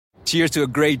Cheers to a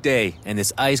great day and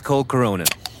this ice-cold Corona.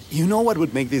 You know what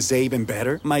would make this day even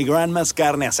better? My grandma's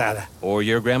carne asada. Or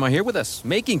your grandma here with us,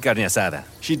 making carne asada.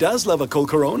 She does love a cold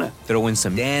Corona. Throw in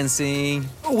some dancing.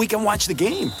 Oh, we can watch the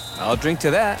game. I'll drink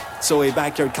to that. So a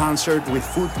backyard concert with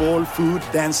football, food,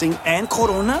 dancing, and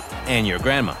Corona? And your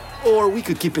grandma. Or we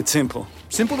could keep it simple.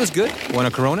 Simple is good. Want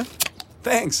a Corona?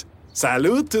 Thanks.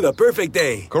 Salud to the perfect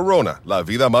day. Corona, la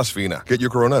vida más fina. Get your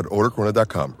Corona at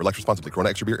ordercorona.com. Relax responsibly. Corona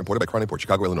Extra Beer, imported by Crown Imports,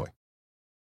 Chicago, Illinois.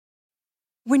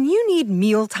 When you need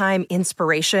mealtime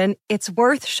inspiration, it's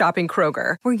worth shopping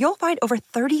Kroger, where you'll find over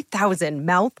 30,000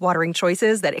 mouth-watering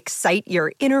choices that excite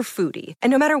your inner foodie. And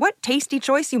no matter what tasty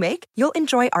choice you make, you'll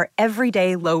enjoy our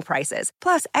everyday low prices,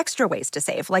 plus extra ways to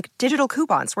save, like digital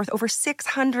coupons worth over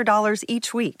 $600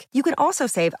 each week. You can also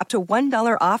save up to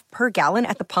 $1 off per gallon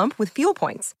at the pump with fuel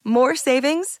points. More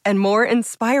savings and more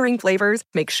inspiring flavors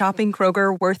make shopping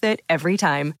Kroger worth it every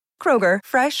time. Kroger,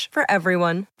 fresh for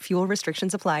everyone. Fuel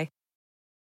restrictions apply.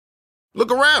 Look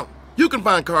around. You can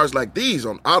find cars like these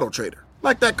on AutoTrader,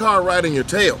 like that car riding your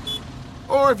tail.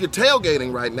 Or if you're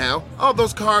tailgating right now, all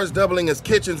those cars doubling as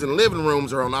kitchens and living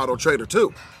rooms are on AutoTrader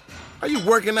too. Are you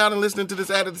working out and listening to this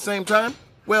ad at the same time?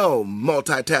 Well,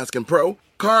 multitasking pro,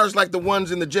 cars like the ones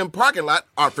in the gym parking lot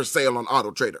are for sale on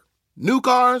AutoTrader. New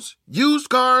cars, used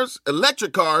cars,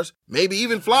 electric cars, maybe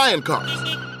even flying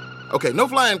cars. Okay, no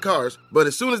flying cars, but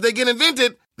as soon as they get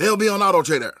invented, they'll be on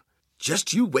AutoTrader.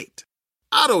 Just you wait.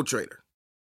 AutoTrader.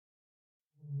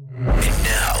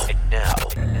 And now,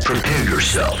 prepare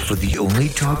yourself for the only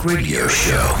talk radio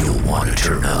show you'll want to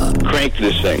turn up. Crank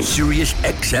this thing. Sirius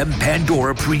XM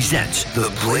Pandora presents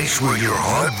the place where your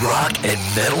hard rock and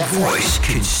metal voice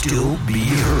can still be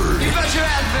heard. You bet your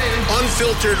ass, baby.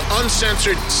 Unfiltered,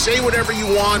 uncensored, say whatever you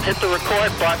want. Hit the record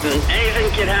button.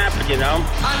 Anything can happen, you know?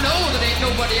 I know that ain't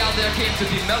nobody out there came to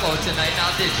be mellow tonight,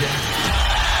 now did you?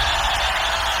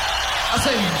 I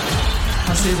say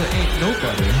there ain't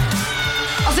nobody.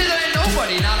 I say there ain't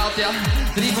nobody not out there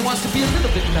that even wants to be a little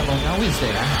bit mellow, now is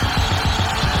there?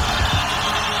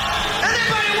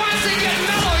 Anybody wants to get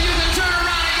mellow, you can turn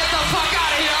around and get the fuck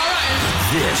out of here, all right?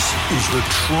 This is the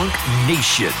Trunk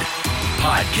Nation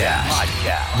podcast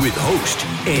with host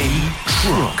Eddie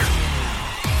Trunk.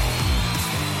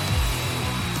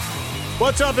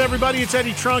 What's up, everybody? It's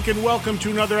Eddie Trunk, and welcome to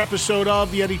another episode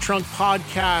of the Eddie Trunk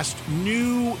Podcast.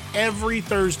 New every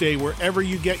Thursday, wherever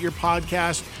you get your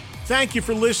podcast. Thank you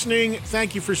for listening.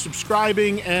 Thank you for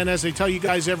subscribing. And as I tell you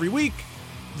guys every week,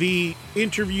 the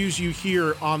interviews you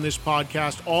hear on this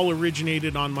podcast all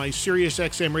originated on my Sirius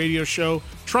XM radio show,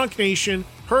 Trunk Nation,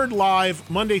 heard live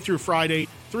Monday through Friday,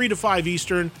 3 to 5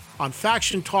 Eastern on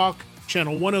Faction Talk,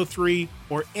 Channel 103,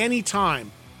 or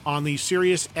anytime on the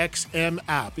Sirius XM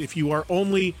app. If you are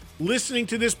only listening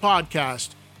to this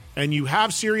podcast and you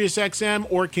have Sirius XM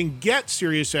or can get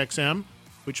Sirius XM,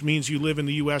 which means you live in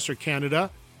the US or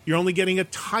Canada, you're only getting a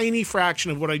tiny fraction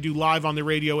of what I do live on the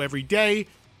radio every day.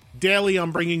 Daily,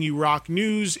 I'm bringing you rock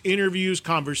news, interviews,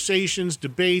 conversations,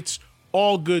 debates,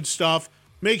 all good stuff.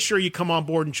 Make sure you come on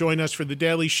board and join us for the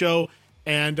daily show.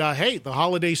 And hey, the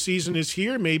holiday season is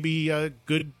here. Maybe a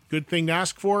good thing to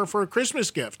ask for a Christmas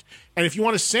gift. And if you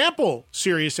want to sample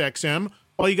SiriusXM,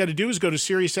 all you got to do is go to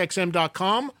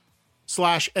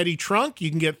SiriusXM.com/Eddie Trunk.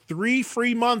 You can get 3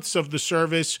 free months of the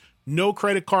service, no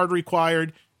credit card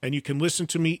required, and you can listen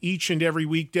to me each and every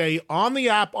weekday on the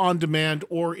app, on demand,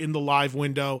 or in the live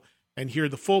window, and hear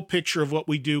the full picture of what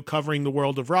we do covering the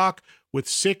world of rock with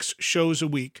 6 shows a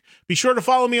week. Be sure to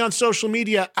follow me on social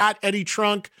media at Eddie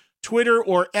Trunk, Twitter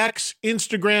or X,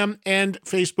 Instagram, and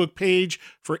Facebook page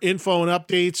for info and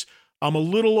updates. I'm a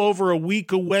little over a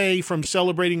week away from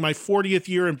celebrating my 40th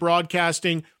year in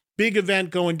broadcasting. Big event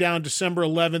going down December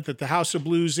 11th at the House of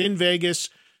Blues in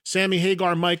Vegas. Sammy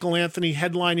Hagar, Michael Anthony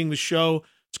headlining the show.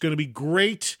 It's going to be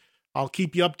great. I'll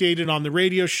keep you updated on the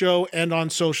radio show and on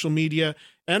social media,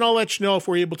 and I'll let you know if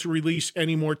we're able to release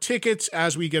any more tickets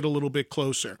as we get a little bit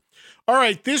closer. All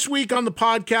right, this week on the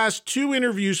podcast, 2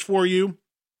 interviews for you.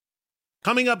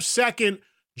 Coming up second,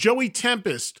 Joey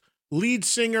Tempest, lead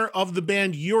singer of the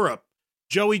band Europe.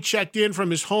 Joey checked in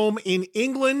from his home in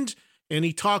England, and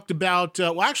he talked about,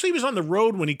 actually he was on the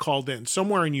road when he called in,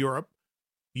 somewhere in Europe.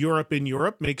 Europe in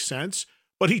Europe, makes sense.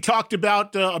 But he talked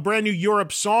about a brand new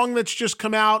Europe song that's just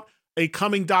come out, a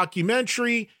coming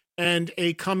documentary, and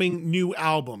a coming new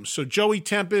album. So Joey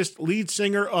Tempest, lead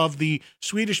singer of the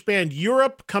Swedish band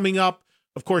Europe, coming up,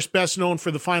 of course, best known for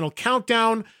the Final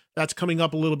Countdown. That's coming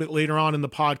up a little bit later on in the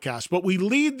podcast. But we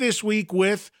lead this week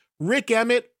with Rick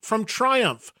Emmett from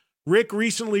Triumph. Rick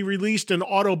recently released an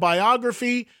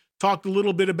autobiography, talked a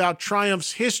little bit about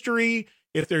Triumph's history,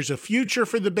 if there's a future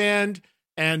for the band,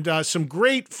 and some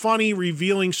great, funny,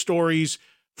 revealing stories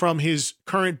from his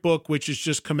current book, which has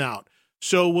just come out.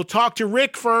 So we'll talk to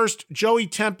Rick first, Joey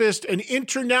Tempest, an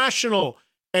international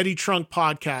Eddie Trunk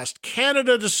podcast.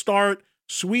 Canada to start,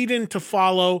 Sweden to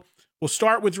follow. We'll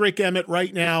start with Rick Emmett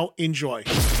right now. Enjoy.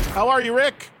 How are you,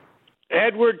 Rick?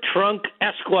 Edward Trunk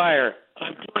Esquire.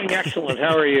 I'm doing excellent.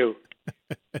 How are you?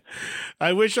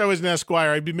 I wish I was an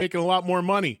Esquire. I'd be making a lot more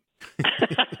money.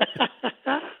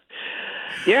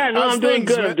 Yeah, no, How's I'm doing things,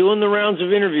 good. man? I'm doing the rounds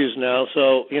of interviews now,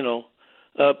 so,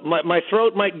 my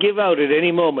throat might give out at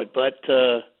any moment, but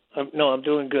I'm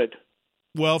doing good.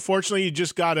 Well, fortunately, you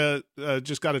just gotta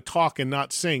talk and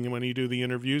not sing when you do the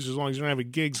interviews. As long as you don't have a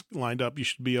gigs lined up, you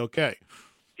should be okay.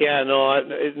 Yeah,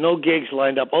 no gigs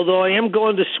lined up, although I am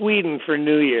going to Sweden for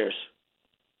New Year's.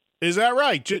 Is that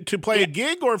right? To play a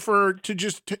gig or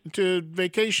to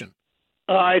vacation?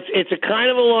 It's a kind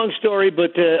of a long story,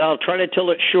 but I'll try to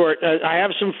tell it short. I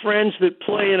have some friends that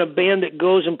play in a band that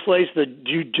goes and plays the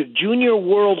Junior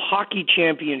World Hockey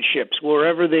Championships,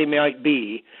 wherever they might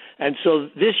be. And so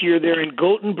this year they're in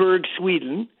Gothenburg,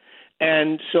 Sweden.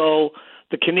 And so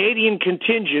the Canadian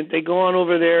contingent, they go on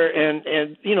over there and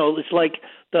it's like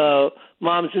the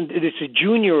moms and it's a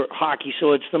junior hockey.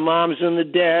 So it's the moms and the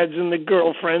dads and the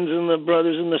girlfriends and the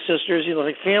brothers and the sisters,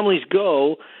 like families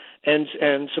go and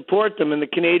support them. And the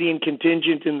Canadian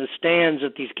contingent in the stands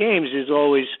at these games is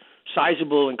always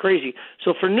sizable and crazy.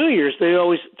 So for New Year's, they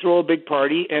always throw a big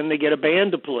party and they get a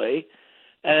band to play.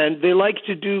 And they like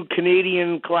to do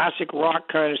Canadian classic rock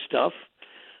kind of stuff.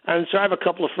 And so I have a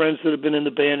couple of friends that have been in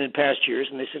the band in past years,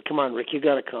 and they said, "Come on, Rick, you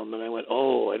got to come." And I went,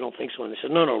 "Oh, I don't think so." And they said,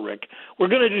 No, Rick, we're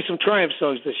going to do some Triumph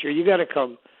songs this year. You got to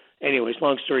come." Anyways,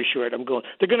 long story short, I'm going.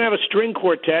 They're going to have a string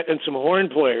quartet and some horn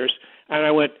players. And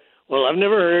I went, well, I've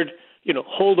never heard,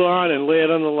 Hold On and Lay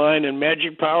It on the Line and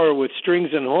Magic Power with strings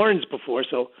and horns before,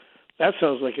 so that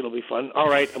sounds like it'll be fun. All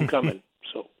right, I'm coming.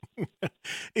 So.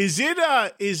 Is it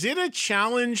a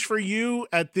challenge for you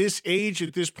at this age,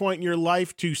 at this point in your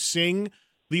life, to sing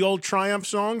the old Triumph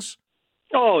songs?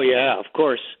 Oh, yeah, of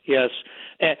course, yes.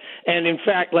 And in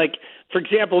fact, like, for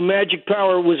example, Magic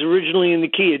Power was originally in the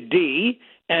key of D,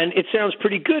 and it sounds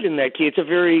pretty good in that key. It's a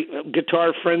very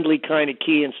guitar-friendly kind of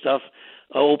key and stuff,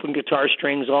 open guitar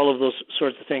strings, all of those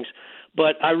sorts of things.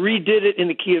 But I redid it in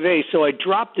the key of A, so I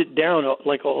dropped it down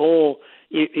like a whole,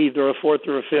 either a fourth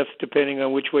or a fifth, depending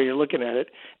on which way you're looking at it.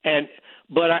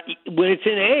 But when it's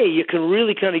in A, you can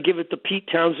really kind of give it the Pete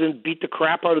Townsend beat the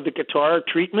crap out of the guitar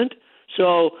treatment.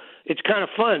 So it's kind of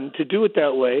fun to do it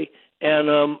that way. And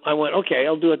I went, okay,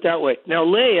 I'll do it that way. Now,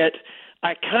 Lay It,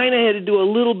 I kind of had to do a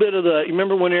little bit of you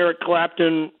remember when Eric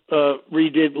Clapton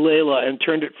redid Layla and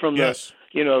turned it from the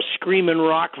screaming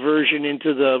rock version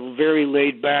into the very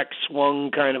laid-back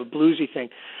swung kind of bluesy thing.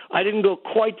 I didn't go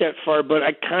quite that far, but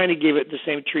I kind of gave it the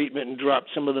same treatment and dropped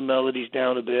some of the melodies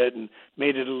down a bit and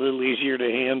made it a little easier to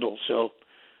handle. So,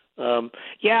 Hold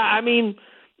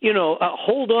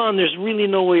On, there's really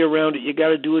no way around it. You got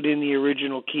to do it in the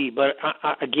original key. But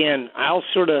I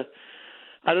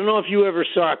don't know if you ever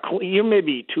saw Queen. You may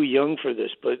be too young for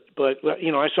this, but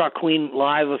I saw Queen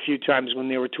live a few times when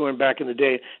they were touring back in the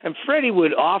day. And Freddie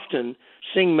would often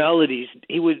sing melodies.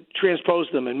 He would transpose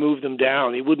them and move them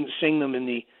down. He wouldn't sing them in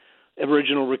the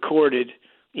original recorded,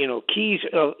 keys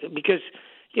because,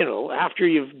 after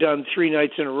you've done 3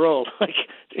 nights in a row, like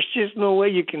there's just no way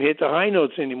you can hit the high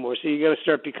notes anymore. So you got to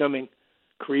start becoming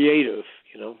creative,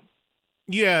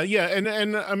 Yeah,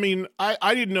 and I mean,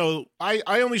 I didn't know. I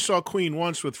only saw Queen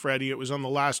once with Freddie. It was on the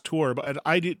last tour, but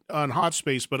I did on Hot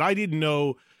Space. But I didn't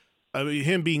know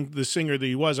him being the singer that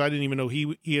he was. I didn't even know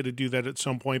he had to do that at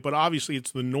some point. But obviously,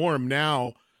 it's the norm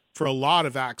now for a lot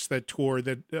of acts that tour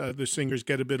that the singers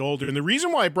get a bit older. And the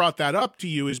reason why I brought that up to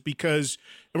you is because,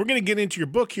 and we're going to get into your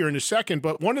book here in a second.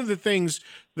 But one of the things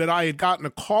that I had gotten a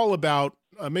call about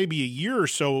maybe a year or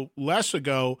so less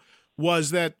ago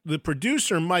was that the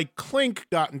producer, Mike Klink,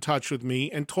 got in touch with me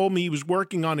and told me he was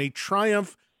working on a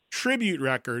Triumph tribute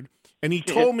record. And he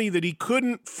told me that he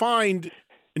couldn't find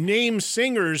named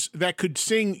singers that could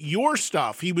sing your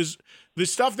stuff. The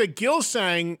stuff that Gil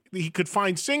sang, he could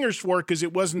find singers for because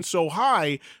it wasn't so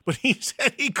high, but he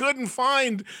said he couldn't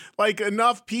find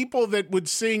enough people that would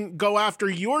go after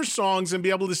your songs and be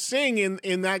able to sing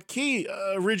in that key,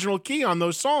 original key on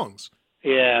those songs.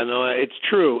 Yeah, no, it's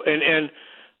true. And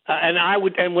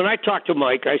when I talked to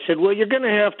Mike, I said, well, you're going to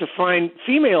have to find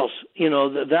females.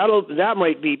 That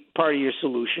might be part of your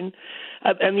solution.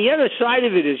 And the other side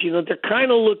of it is, they're kind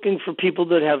of looking for people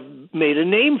that have made a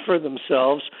name for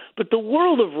themselves. But the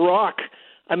world of rock,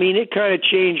 I mean, it kind of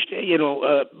changed,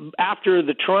 after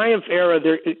the Triumph era,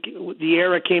 the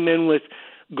era came in with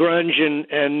grunge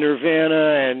and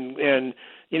Nirvana and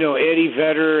Eddie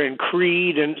Vedder and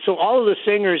Creed. And so all of the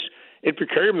singers, it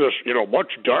became this,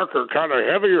 much darker, kind of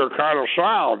heavier kind of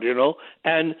sound,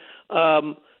 And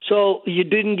so you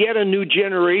didn't get a new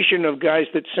generation of guys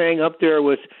that sang up there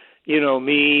with,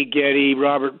 me, Geddy,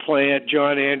 Robert Plant,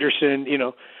 John Anderson,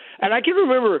 And I can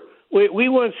remember we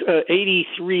once,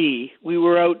 83, we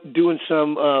were out doing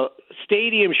some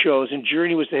stadium shows, and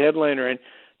Journey was the headliner, and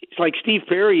it's like Steve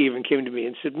Perry even came to me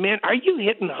and said, "Man, are you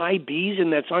hitting high B's in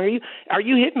that song? Are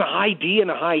you hitting a high D and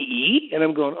a high E?" And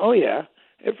I'm going, "Oh yeah,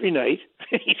 every night."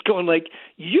 He's going like,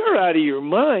 "You're out of your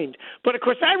mind." But of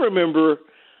course, I remember,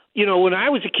 when I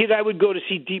was a kid, I would go to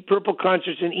see Deep Purple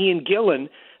concerts and Ian Gillan,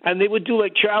 and they would do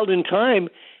like Child in Time,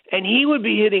 and he would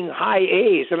be hitting high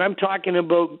A's, and I'm talking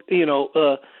about,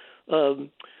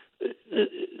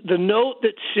 the note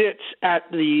that sits at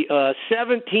the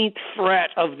 17th fret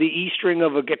of the E string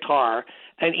of a guitar,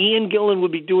 and Ian Gillan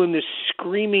would be doing this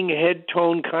screaming head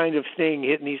tone kind of thing,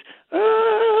 hitting these,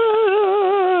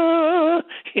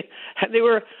 and they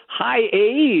were high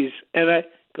A's, and I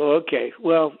go, okay,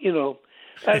 well,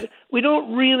 we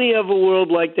don't really have a world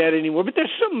like that anymore, but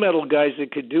there's some metal guys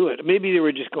that could do it. Maybe they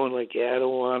were just going like, yeah, I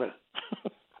don't want to.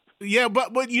 Yeah,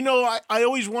 but I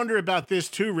always wonder about this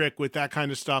too, Rick, with that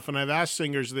kind of stuff. And I've asked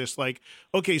singers this, like,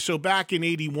 okay, so back in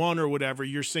 81 or whatever,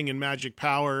 you're singing Magic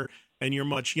Power and you're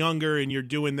much younger and you're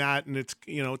doing that and it's,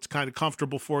 it's kind of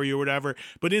comfortable for you or whatever.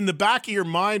 But in the back of your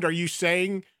mind, are you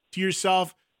saying to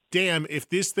yourself, damn, if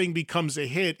this thing becomes a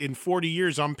hit in 40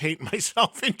 years, I'm painting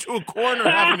myself into a corner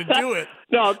having to do it?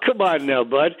 No, come on now,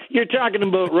 bud. You're talking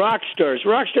about rock stars.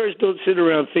 Rock stars don't sit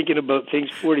around thinking about things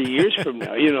 40 years from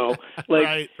now,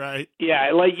 Like, right.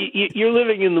 Yeah, like you're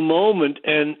living in the moment.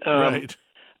 And, right.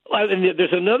 And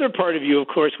there's another part of you, of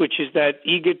course, which is that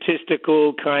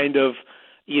egotistical kind of,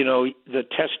 the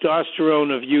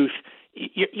testosterone of youth.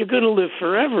 You're going to live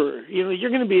forever. You're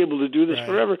going to be able to do this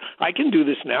forever. I can do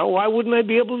this now. Why wouldn't I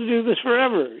be able to do this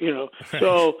forever?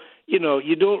 So,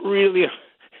 you don't really,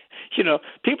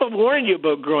 people warn you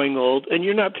about growing old and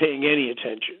you're not paying any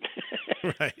attention.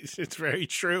 Right. It's very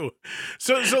true.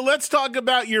 So let's talk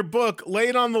about your book, Lay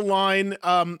It on the Line.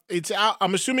 It's out.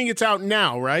 I'm assuming it's out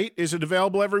now, right? Is it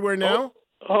available everywhere now?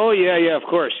 Oh yeah, of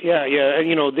course. Yeah.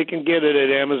 And, they can get it at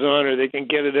Amazon or they can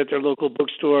get it at their local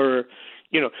bookstore or,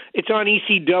 it's on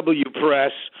ECW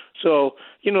Press, so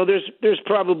there's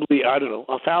probably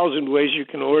 1,000 ways you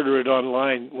can order it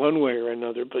online, one way or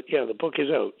another. But yeah, the book is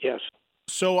out. Yes.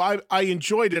 So I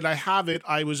enjoyed it. I have it.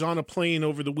 I was on a plane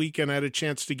over the weekend. I had a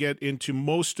chance to get into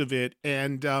most of it,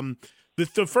 and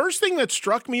the first thing that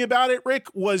struck me about it, Rick,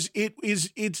 was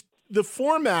it's the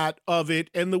format of it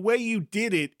and the way you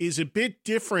did it is a bit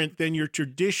different than your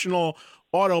traditional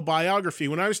autobiography.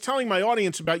 When I was telling my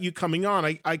audience about you coming on,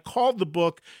 I called the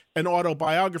book an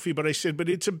autobiography, but I said, but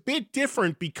it's a bit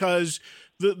different because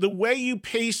the way you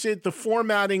pace it, the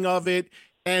formatting of it,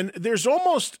 and there's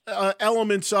almost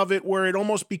elements of it where it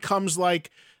almost becomes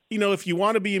like, if you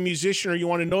want to be a musician or you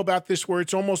want to know about this, where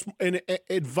it's almost an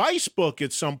advice book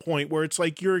at some point, where it's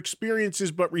like your experiences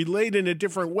but relayed in a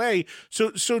different way.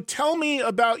 So tell me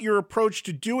about your approach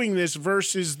to doing this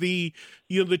versus the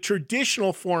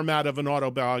traditional format of an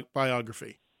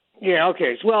autobiography. Yeah.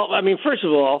 Okay. Well, first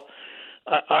of all,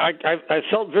 I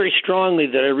felt very strongly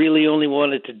that I really only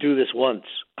wanted to do this once.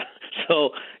 So,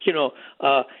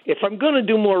 if I'm going to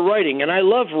do more writing, and I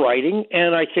love writing,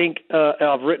 and I think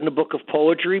I've written a book of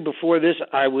poetry before this,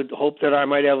 I would hope that I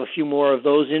might have a few more of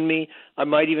those in me. I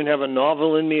might even have a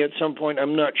novel in me at some point.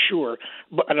 I'm not sure.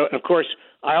 But, of course,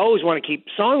 I always want to keep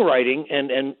songwriting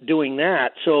and doing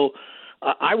that. So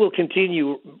I will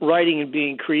continue writing and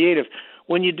being creative.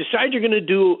 When you decide you're going to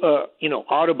do,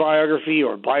 autobiography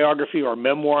or biography or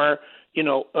memoir,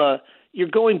 you're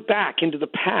going back into the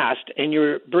past and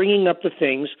you're bringing up the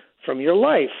things from your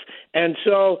life. And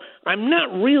so I'm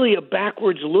not really a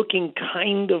backwards-looking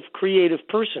kind of creative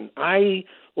person. I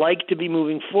like to be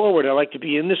moving forward. I like to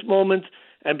be in this moment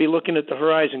and be looking at the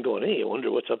horizon going, hey, I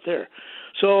wonder what's up there.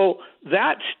 So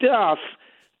that stuff,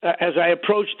 as I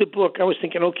approached the book, I was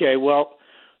thinking, okay, well,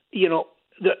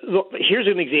 here's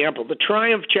an example. The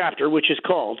Triumph chapter, which is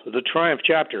called the Triumph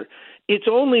chapter, it's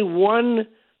only one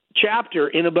chapter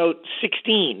in about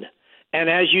 16. And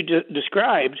as you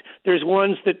described, there's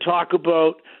ones that talk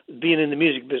about being in the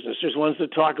music business. There's ones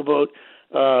that talk about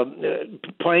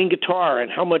playing guitar and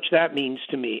how much that means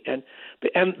to me. And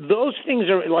those things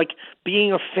are like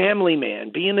being a family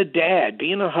man, being a dad,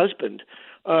 being a husband.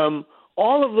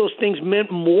 All of those things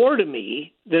meant more to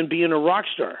me than being a rock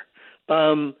star.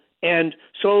 And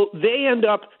so they end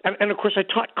up, and of course I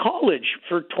taught college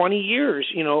for 20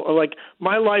 years, like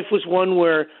my life was one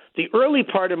where the early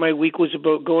part of my week was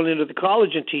about going into the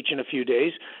college and teaching a few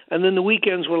days. And then the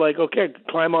weekends were like, okay,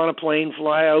 climb on a plane,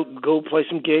 fly out, go play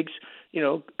some gigs,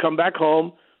 come back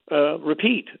home,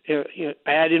 repeat,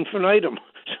 ad infinitum.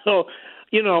 So,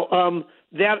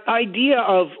 that idea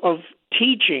of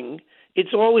teaching,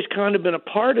 it's always kind of been a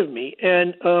part of me.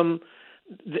 And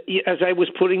as I was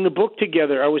putting the book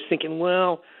together, I was thinking,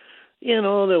 well, there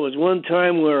was one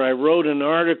time where I wrote an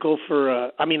article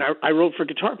for, I wrote for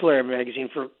Guitar Player magazine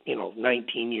for,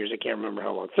 19 years. I can't remember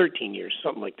how long, 13 years,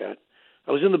 something like that.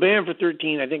 I was in the band for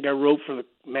 13. I think I wrote for the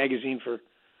magazine for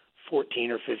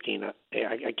 14 or 15.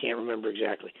 I can't remember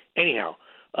exactly. Anyhow,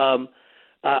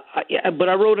 but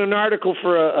I wrote an article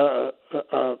for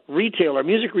a retailer,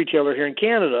 music retailer here in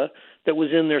Canada that was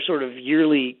in their sort of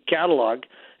yearly catalog,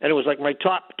 and it was like my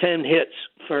top 10 hits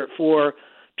for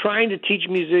trying to teach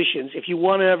musicians, if you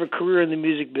want to have a career in the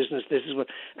music business, this is what.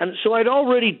 And so I'd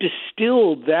already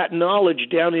distilled that knowledge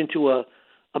down into a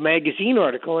magazine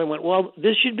article. I went, well,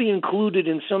 this should be included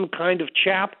in some kind of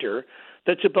chapter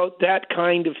that's about that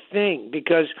kind of thing,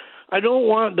 because I don't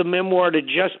want the memoir to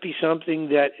just be something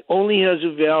that only has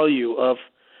a value of,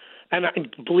 and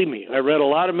believe me, I read a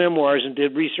lot of memoirs and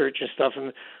did research and stuff,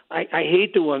 and I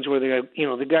hate the ones where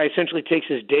the guy essentially takes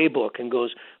his day book and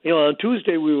goes, on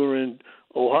Tuesday we were in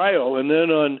Ohio, and then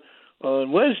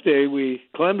on Wednesday we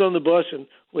climbed on the bus, and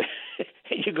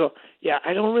you go, yeah,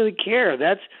 I don't really care.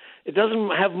 It doesn't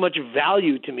have much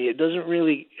value to me. It doesn't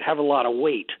really have a lot of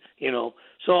weight,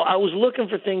 So I was looking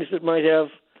for things that might have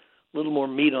a little more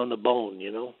meat on the bone,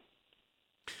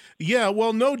 Yeah,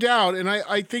 well, no doubt, and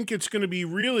I think it's going to be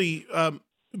really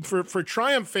for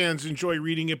Triumph fans enjoy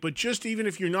reading it, but just even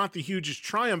if you're not the hugest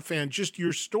Triumph fan, just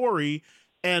your story,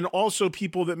 and also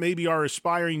people that maybe are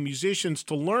aspiring musicians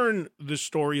to learn the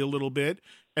story a little bit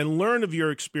and learn of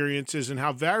your experiences and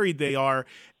how varied they are.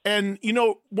 And,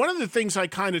 one of the things I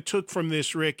kind of took from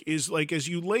this, Rick, is like as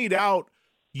you laid out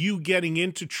you getting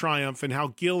into Triumph and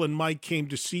how Gil and Mike came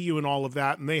to see you and all of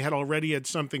that, and they had already had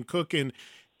something cooking.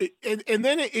 And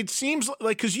then it seems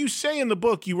like, because you say in the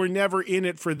book you were never in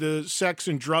it for the sex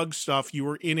and drug stuff, you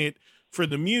were in it for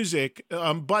the music.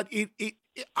 But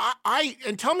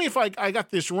and tell me if I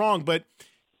got this wrong, but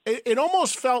it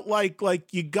almost felt like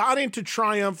you got into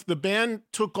Triumph, the band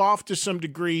took off to some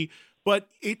degree, but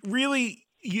it really,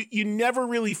 you never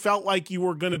really felt like you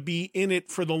were going to be in it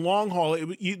for the long haul.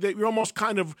 You're almost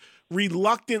kind of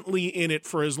reluctantly in it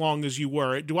for as long as you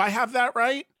were. Do I have that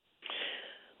right?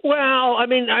 Well,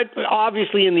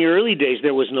 obviously in the early days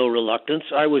there was no reluctance.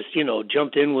 I was,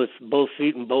 jumped in with both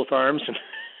feet and both arms and,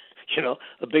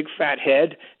 a big fat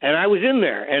head, and I was in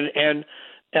there. And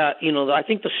I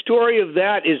think the story of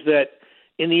that is that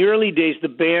in the early days the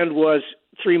band was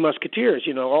Three Musketeers,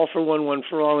 all for one, one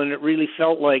for all, and it really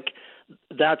felt like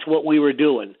that's what we were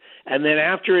doing. And then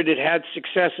after it had had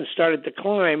success and started to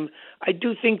climb, I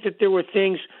do think that there were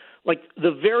things like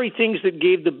the very things that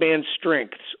gave the band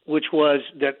strengths, which was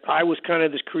that I was kind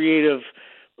of this creative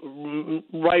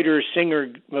writer,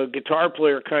 singer, guitar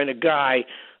player kind of guy.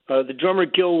 The drummer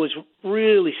Gil was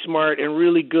really smart and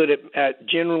really good at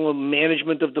general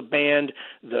management of the band,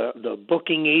 the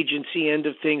booking agency end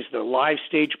of things, the live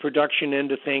stage production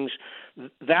end of things,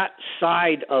 that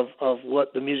side of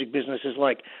what the music business is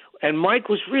like. And Mike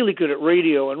was really good at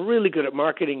radio and really good at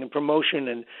marketing and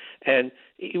promotion, and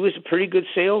he was a pretty good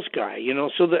sales guy,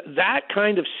 So that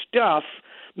kind of stuff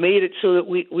made it so that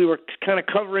we were kind of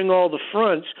covering all the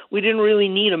fronts. We didn't really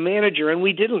need a manager, and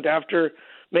we didn't after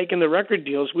making the record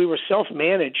deals. We were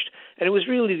self-managed, and it was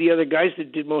really the other guys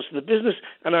that did most of the business,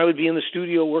 and I would be in the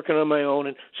studio working on my own.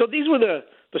 And so these were the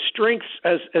strengths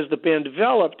as the band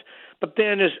developed. But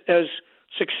then as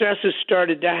successes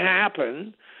started to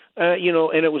happen,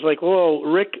 and it was like, oh,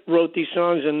 Rick wrote these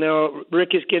songs, and now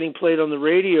Rick is getting played on the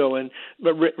radio,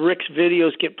 but Rick's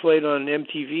videos get played on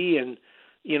MTV, and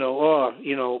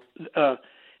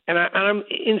and I'm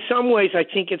in some ways I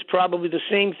think it's probably the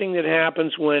same thing that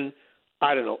happens when,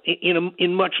 I don't know,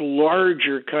 in much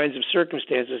larger kinds of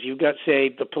circumstances. You've got, say,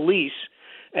 the Police,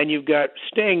 and you've got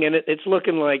Sting, and it's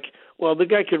looking like, well, the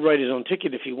guy could write his own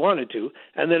ticket if he wanted to,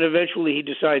 and then eventually he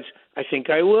decides, I think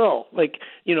I will. Like,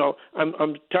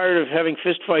 I'm tired of having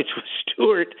fistfights with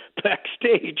Stewart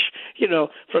backstage,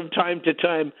 from time to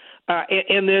time.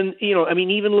 And then,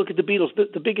 even look at the Beatles,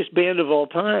 the biggest band of all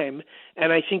time,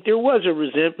 and I think there was a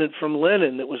resentment from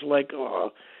Lennon that was like,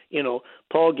 oh,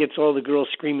 Paul gets all the girls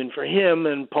screaming for him,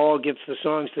 and Paul gets the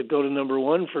songs that go to number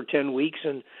one for 10 weeks,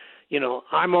 and,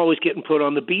 I'm always getting put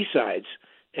on the B-sides.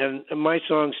 And my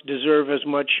songs deserve as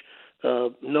much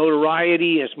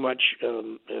notoriety, as much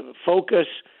focus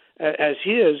as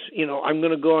his. I'm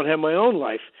going to go and have my own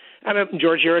life. And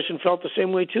George Harrison felt the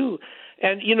same way too.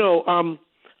 And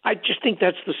I just think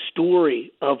that's the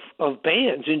story of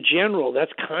bands in general.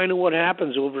 That's kind of what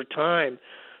happens over time.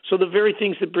 So the very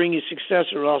things that bring you success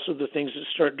are also the things that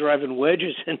start driving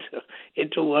wedges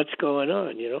into what's going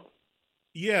on,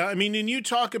 Yeah, I mean, and you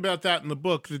talk about that in the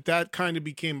book, that kind of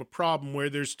became a problem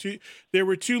where there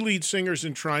were two lead singers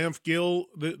in Triumph, Gil,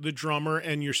 the drummer,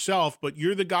 and yourself, but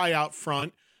you're the guy out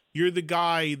front. You're the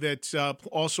guy that's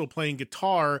also playing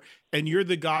guitar, and you're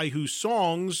the guy whose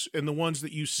songs and the ones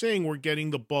that you sing were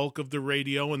getting the bulk of the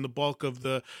radio and the bulk of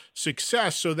the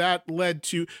success. So that led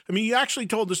to, I mean, you actually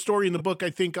told the story in the book,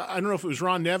 I don't know if it was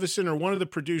Ron Nevison or one of the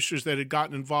producers that had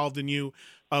gotten involved in you,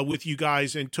 with you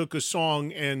guys, and took a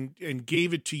song and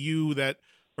gave it to you that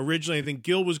originally I think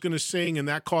Gil was going to sing, and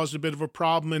that caused a bit of a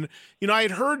problem. And, I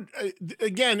had heard,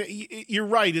 again, you're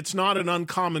right, it's not an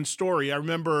uncommon story. I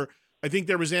remember, I think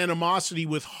there was animosity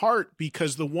with Heart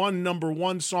because the number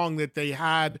one song that they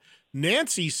had,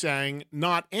 Nancy sang,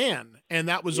 not Ann, and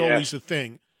that was always a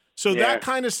thing. So that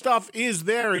kind of stuff is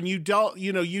there, and you dealt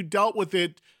with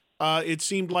it. It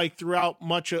seemed like throughout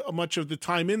much of the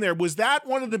time in there. Was that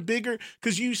one of the bigger?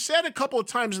 Because you said a couple of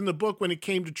times in the book when it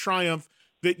came to Triumph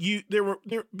that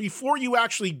before you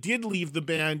actually did leave the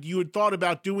band, you had thought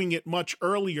about doing it much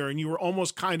earlier, and you were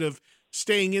almost kind of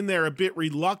staying in there a bit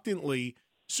reluctantly.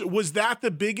 So was that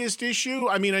the biggest issue?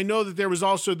 I mean, I know that there was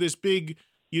also this big,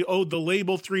 you owed the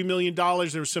label $3 million.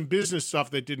 There was some business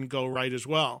stuff that didn't go right as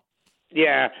well.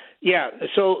 Yeah.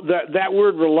 So that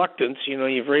word reluctance,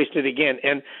 you've raised it again.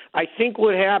 And I think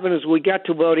what happened is we got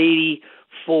to about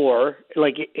 84,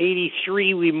 like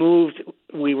 83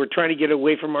 we were trying to get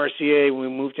away from RCA, we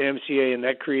moved to MCA, and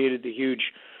that created the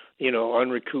huge,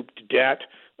 unrecouped debt.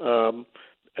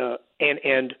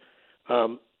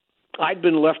 I'd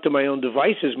been left to my own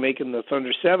devices making the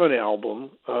Thunder 7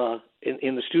 album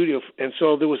in the studio. And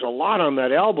so there was a lot on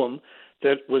that album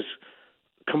that was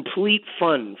complete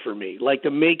fun for me, like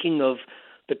the making of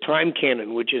the Time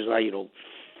Canon, which is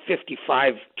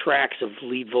 55 tracks of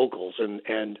lead vocals,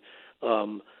 and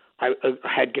I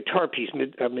had guitar piece.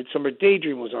 Midsummer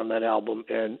Daydream was on that album,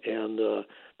 and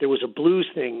there was a blues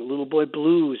thing, Little Boy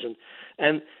Blues,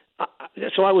 and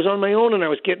so I was on my own, and I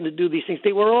was getting to do these things.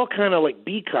 They were all kind of like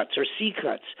B cuts or C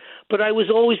cuts, but I was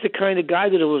always the kind of guy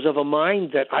that was of a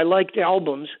mind that I liked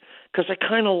albums because I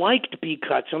kind of liked B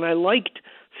cuts, and I liked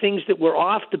things that were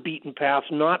off the beaten path,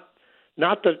 not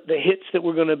the hits that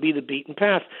were going to be the beaten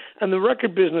path. And the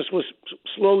record business was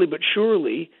slowly but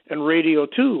surely, and radio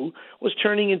too, was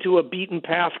turning into a beaten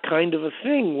path kind of a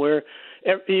thing where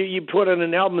you put on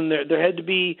an album and there had to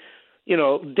be,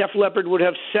 Def Leppard would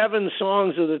have 7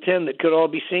 songs of the 10 that could all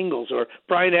be singles, or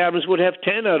Bryan Adams would have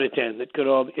 10 out of 10 that could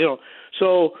all be,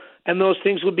 so, and those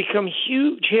things would become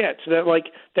huge hits. That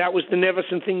was the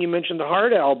Nevison thing you mentioned, the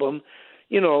Heart album,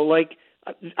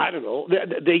 I don't know,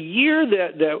 the year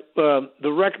that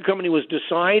the record company was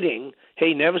deciding,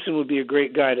 hey, Nevison would be a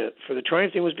great guy for the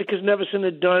Triumph thing, was because Nevison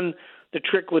had done the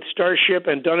trick with Starship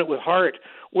and done it with Heart,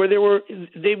 where they weren't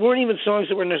even songs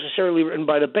that were necessarily written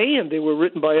by the band. They were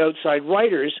written by outside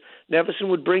writers. Nevison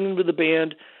would bring them to the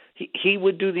band. He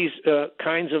would do these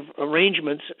kinds of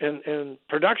arrangements and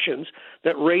productions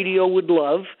that radio would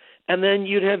love, and then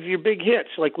you'd have your big hits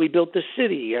like We Built This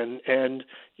City and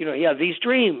These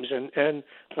Dreams and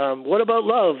What About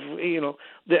Love,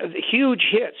 the huge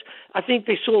hits. I think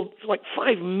they sold like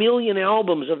 5 million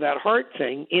albums of that Heart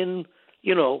thing in,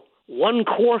 1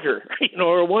 quarter,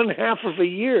 or 1/2 of a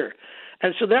year.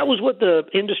 And so that was what the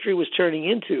industry was turning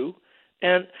into.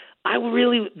 And I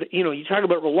really, you talk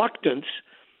about reluctance.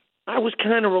 I was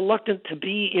kind of reluctant to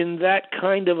be in that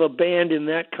kind of a band, in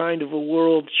that kind of a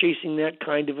world, chasing that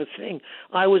kind of a thing.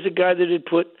 I was a guy that had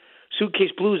put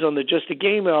Suitcase Blues on the Just a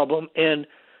Game album, and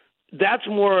that's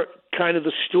more kind of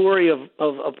the story of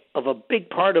a big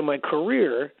part of my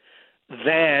career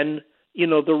than,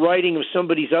 the writing of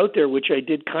Somebody's Out There, which I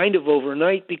did kind of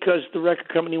overnight because the record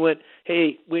company went,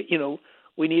 hey, we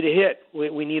need a hit.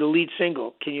 We need a lead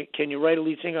single. Can you write a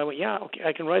lead single? I went, yeah, okay,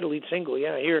 I can write a lead single.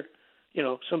 Yeah, here.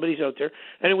 Somebody's Out There.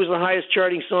 And it was the highest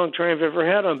charting song Triumph ever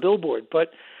had on Billboard.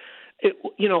 But,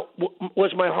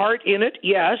 was my heart in it?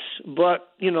 Yes, but,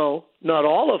 not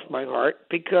all of my heart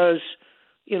because,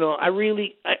 I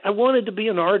wanted to be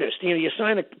an artist. You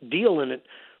sign a deal and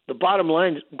the bottom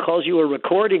line calls you a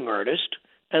recording artist,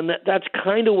 and that's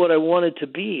kind of what I wanted to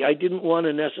be. I didn't want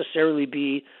to necessarily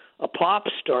be a pop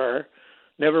star,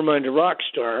 never mind a rock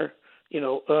star,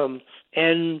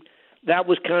 and that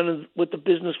was kind of what the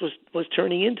business was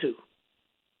turning into.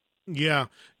 Yeah.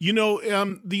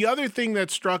 The other thing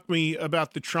that struck me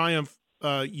about the Triumph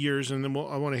years, and then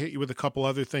I want to hit you with a couple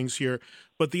other things here,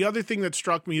 but the other thing that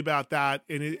struck me about that,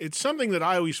 and it's something that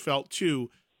I always felt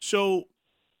too. So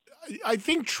I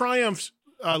think Triumph's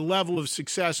level of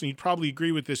success, and you'd probably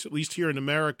agree with this, at least here in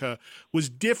America, was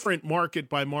different market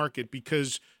by market,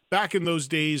 because back in those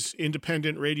days,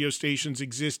 independent radio stations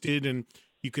existed, and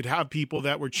you could have people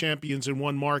that were champions in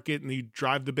one market, and you'd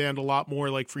drive the band a lot more,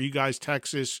 like for you guys,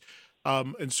 Texas,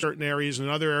 in certain areas, and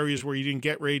other areas where you didn't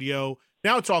get radio.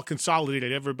 Now it's all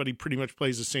consolidated. Everybody pretty much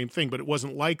plays the same thing, but it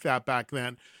wasn't like that back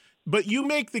then. But you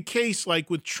make the case, like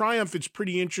with Triumph, it's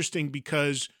pretty interesting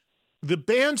because the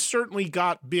band certainly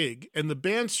got big, and the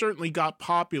band certainly got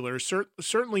popular,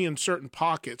 certainly in certain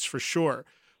pockets, for sure.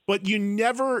 But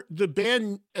the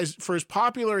band, as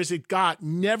popular as it got,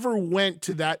 never went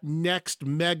to that next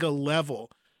mega level.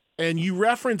 And you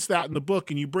reference that in the book,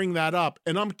 and you bring that up.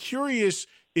 And I'm curious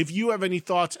if you have any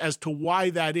thoughts as to why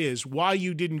that is, why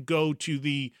you didn't go to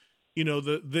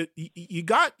you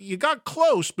got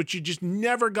close, but you just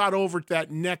never got over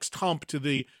that next hump to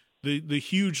the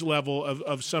huge level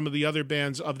of some of the other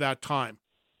bands of that time.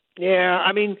 Yeah,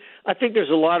 I mean, I think there's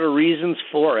a lot of reasons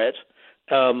for it.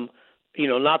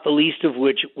 Not the least of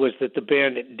which was that the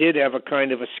band did have a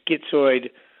kind of a schizoid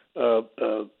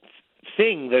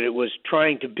thing that it was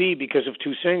trying to be because of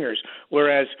two singers,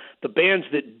 whereas the bands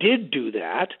that did do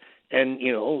that, and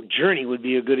Journey would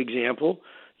be a good example.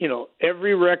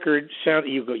 Every record sound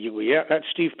you go, yeah, that's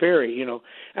Steve Perry. And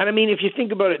I mean, if you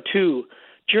think about it too,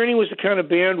 Journey was the kind of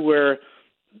band where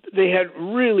they had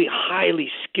really highly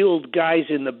skilled guys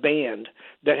in the band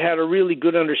that had a really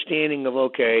good understanding of,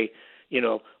 okay,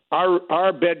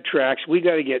 our bed tracks, we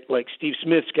got to get, like, Steve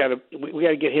Smith's we got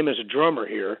to get him as a drummer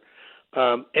here.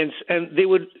 And they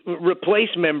would replace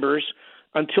members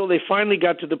until they finally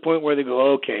got to the point where they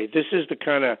go, okay, this is the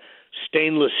kind of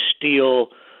stainless steel,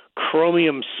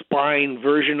 chromium spine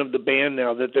version of the band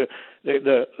now that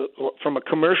the from a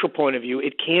commercial point of view,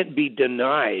 it can't be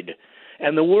denied.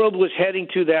 And the world was heading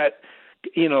to that,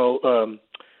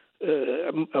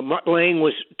 Mutt Lange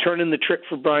was turning the trick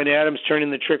for Bryan Adams,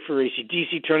 turning the trick for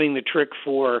AC/DC, turning the trick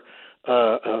for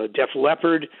Def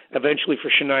Leppard, eventually for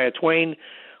Shania Twain.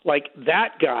 Like,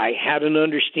 that guy had an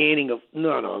understanding of,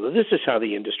 no, this is how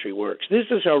the industry works. This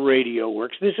is how radio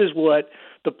works. This is what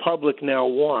the public now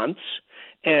wants.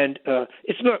 And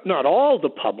it's not all the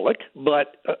public,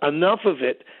 but enough of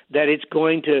it that it's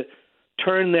going to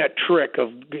turn that trick of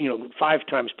 5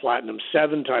 times platinum,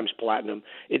 7 times platinum.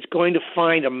 It's going to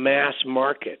find a mass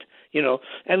market,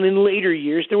 And in later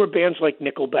years, there were bands like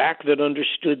Nickelback that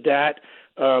understood that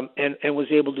and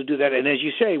was able to do that. And as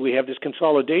you say, we have this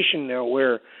consolidation now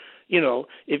where,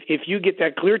 if you get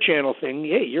that Clear Channel thing,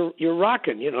 hey, you're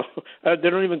rocking. They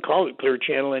don't even call it Clear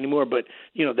Channel anymore, but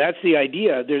that's the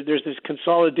idea. There's this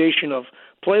consolidation of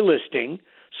playlisting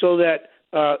so that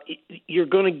you're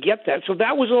going to get that. So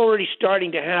that was already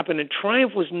starting to happen, and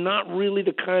Triumph was not really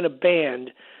the kind of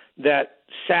band that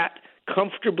sat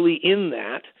comfortably in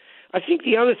that. I think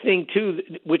the other thing too,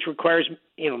 which requires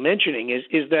mentioning,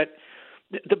 is that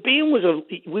the band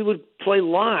we would play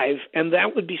live, and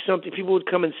that would be something people would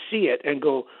come and see it and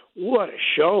go, what a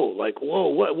show. Like, whoa,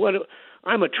 what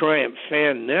I'm a Triumph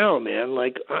fan now, man.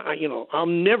 Like,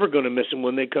 I'm never going to miss them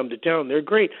when they come to town. They're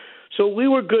great. So we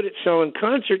were good at selling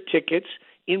concert tickets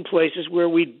in places where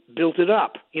we built it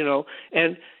up,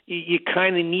 and you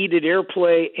kind of needed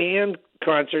airplay and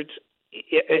concerts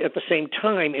at the same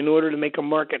time in order to make a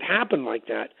market happen like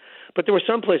that. But there were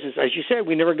some places, as you said,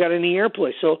 we never got any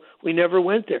airplay, so we never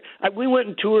went there. We went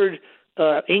and toured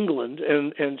England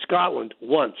and Scotland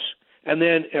once, and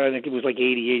then I think it was like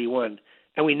 80, 81,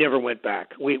 and we never went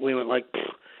back. We went like,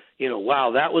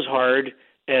 wow, that was hard,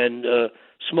 and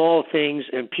small things,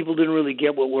 and people didn't really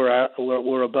get what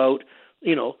we're about.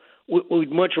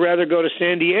 We'd much rather go to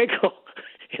San Diego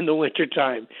in the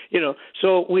wintertime,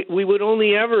 So we would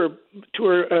only ever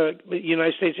tour the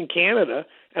United States and Canada,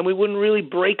 and we wouldn't really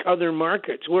break other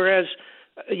markets. Whereas,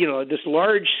 this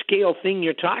large-scale thing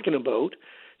you're talking about,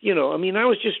 I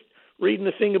was just reading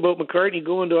the thing about McCartney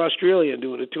going to Australia and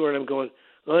doing a tour, and I'm going,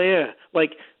 oh, yeah.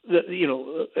 Like,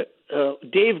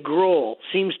 Dave Grohl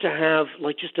seems to have,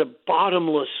 like, just a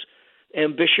bottomless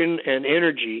ambition and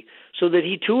energy so that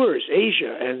he tours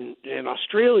Asia and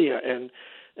Australia, and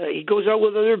he goes out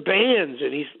with other bands,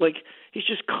 and he's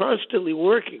just constantly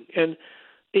working. And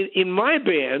in my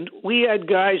band, we had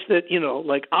guys that,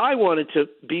 like, I wanted to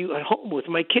be at home with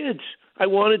my kids. I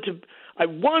wanted I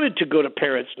wanted to go to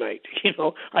parents' night.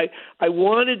 I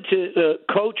wanted to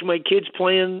coach my kids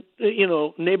playing,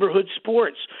 neighborhood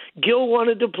sports. Gil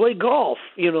wanted to play golf.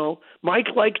 Mike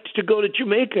liked to go to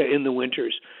Jamaica in the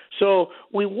winters. So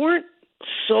we weren't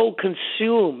so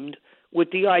consumed with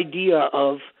the idea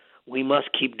of we must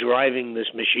keep driving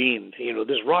this machine.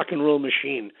 This rock and roll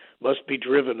machine must be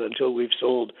driven until we've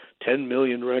sold 10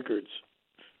 million records.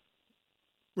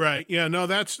 Right. Yeah. No,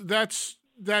 that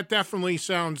definitely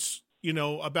sounds,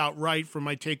 about right for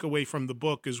my takeaway from the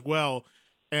book as well.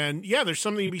 And yeah, there's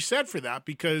something to be said for that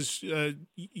because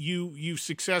you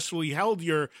successfully held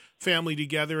your family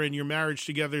together and your marriage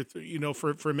together,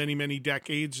 for many, many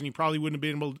decades. And you probably wouldn't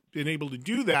have been able to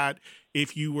do that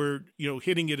if you were,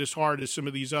 hitting it as hard as some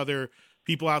of these other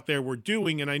people out there were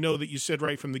doing. And I know that you said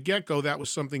right from the get-go that was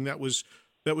something that was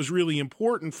really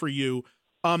important for you.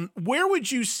 Where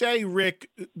would you say, Rick,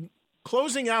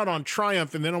 closing out on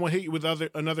Triumph, and then I want to hit you with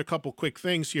another couple quick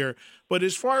things here. But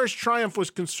as far as Triumph was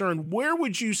concerned, where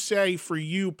would you say for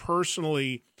you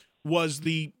personally was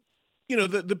the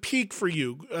peak for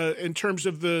you in terms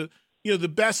of the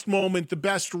best moment, the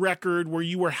best record where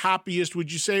you were happiest?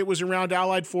 Would you say it was around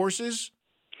Allied Forces?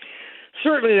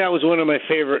 Certainly, that was one of my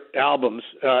favorite albums,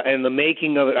 and the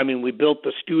making of it. I mean, we built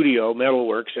the studio,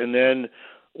 Metalworks, and then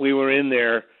we were in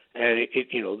there. And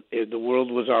the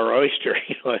world was our oyster.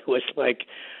 It was like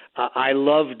I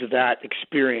loved that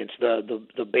experience.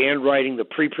 The band writing, the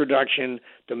pre-production,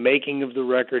 the making of the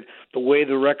record, the way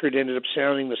the record ended up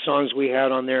sounding, the songs we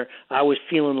had on there. I was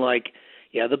feeling like,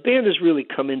 yeah, the band has really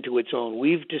come into its own.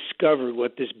 We've discovered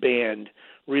what this band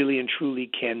really and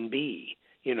truly can be.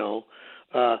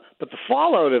 But the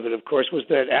fallout of it, of course, was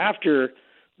that after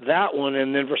that one,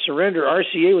 and then for Surrender,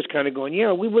 RCA was kind of going,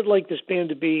 yeah, we would like this band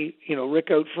to be, Rick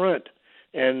out front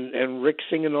and Rick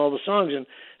singing all the songs.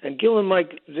 And Gil and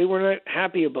Mike, they were not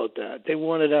happy about that. They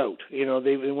wanted out. They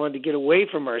wanted to get away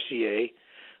from RCA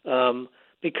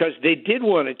because they did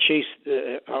want to chase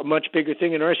a much bigger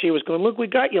thing. And RCA was going, look, we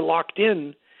got you locked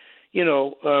in.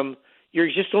 You're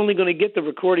just only going to get the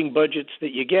recording budgets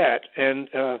that you get. And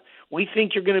we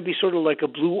think you're going to be sort of like a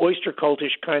Blue Oyster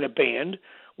Cultish kind of band.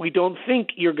 We don't think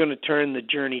you're going to turn the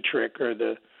Journey trick or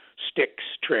the Styx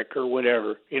trick or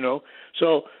whatever,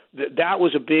 So that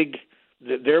was a big.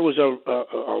 There was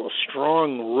a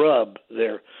strong rub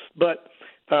there. But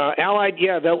Allied,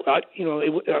 yeah,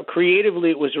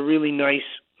 creatively it was a really nice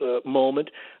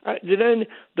moment. Then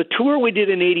the tour we did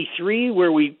in '83,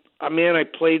 where I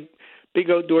played big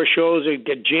outdoor shows. I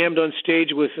get jammed on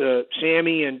stage with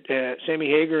Sammy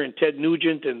Hagar and Ted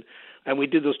Nugent, and we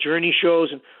did those Journey shows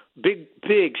and. Big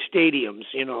stadiums,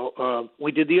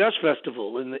 We did the US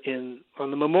Festival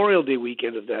on the Memorial Day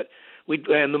weekend of that.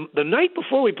 The night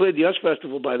before we played the US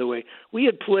Festival, by the way, we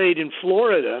had played in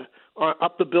Florida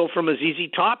up the bill from a ZZ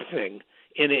Top thing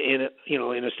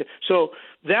so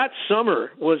that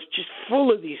summer was just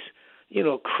full of these,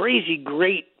 crazy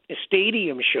great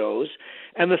stadium shows.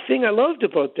 And the thing I loved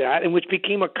about that, and which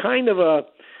became a kind of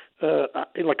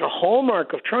like a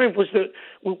hallmark of Triumph, was that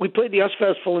we played the US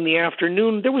Festival in the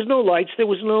afternoon. There was no lights, there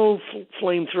was no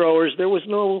flamethrowers, there was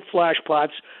no flash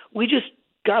pots. We just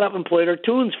got up and played our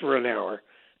tunes for an hour.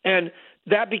 And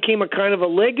that became a kind of a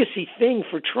legacy thing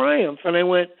for Triumph. And I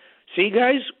went, see,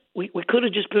 guys, we could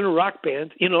have just been a rock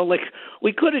band.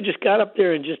 We could have just got up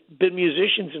there and just been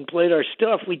musicians and played our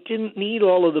stuff. We didn't need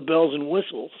all of the bells and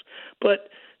whistles. But,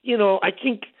 I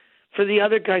think for the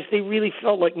other guys, they really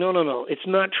felt like, no, it's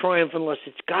not Triumph unless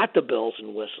it's got the bells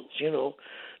and whistles,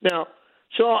 Now,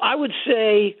 so I would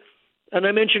say, and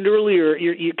I mentioned earlier,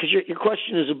 because your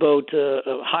question is about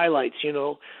highlights,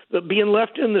 but being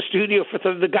left in the studio for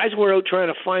the guys were out trying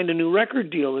to find a new record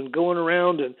deal and going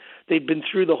around, and they'd been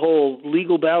through the whole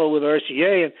legal battle with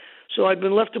RCA, and so I'd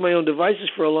been left to my own devices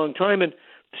for a long time, and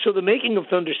so the making of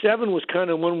Thunder 7 was kind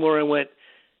of one where I went,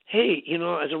 hey,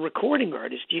 as a recording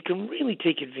artist, you can really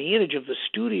take advantage of the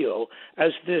studio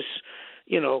as this,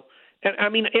 and I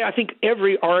mean, I think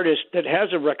every artist that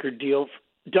has a record deal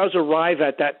does arrive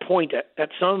at that point at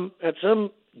some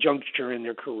juncture in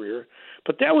their career.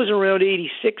 But that was around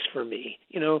 86 for me,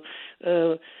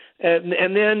 and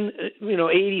then,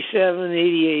 87,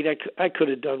 88, I could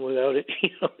have done without it.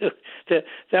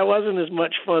 That wasn't as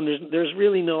much fun. There's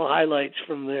really no highlights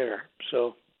from there.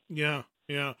 So, yeah.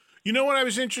 You know what, I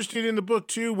was interested in the book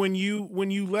too, when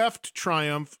you left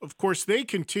Triumph, of course they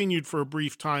continued for a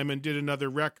brief time and did another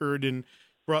record and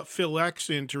brought Phil X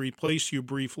in to replace you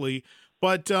briefly.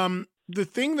 But the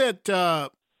thing that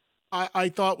I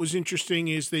thought was interesting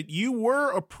is that you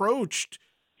were approached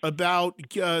about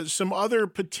some other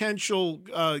potential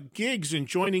gigs and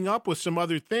joining up with some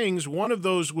other things. One of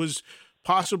those was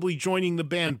possibly joining the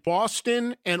band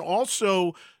Boston and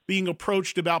also being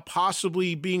approached about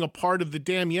possibly being a part of the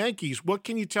Damn Yankees. What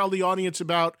can you tell the audience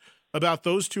about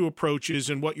those two approaches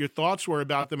and what your thoughts were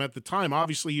about them at the time?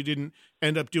 Obviously, you didn't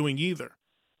end up doing either.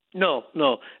 No.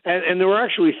 And there were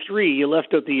actually three. You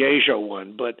left out the Asia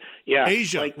one, but yeah.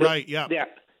 Asia, right, yeah.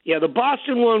 Yeah, the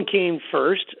Boston one came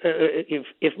first,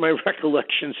 if my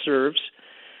recollection serves.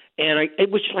 And it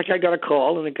was like I got a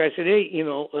call, and the guy said, hey,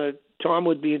 Tom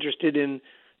would be interested in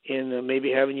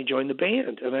maybe having you join the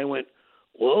band. And I went,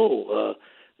 whoa.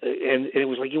 And it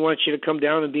was like, he wants you to come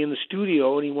down and be in the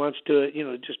studio, and he wants to,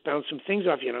 just bounce some things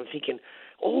off you. And I'm thinking,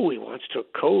 oh, he wants to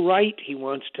co-write. He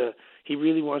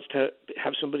really wants to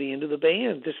have somebody into the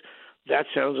band. That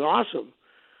sounds awesome.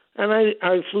 And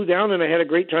I flew down, and I had a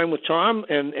great time with Tom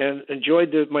and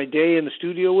enjoyed my day in the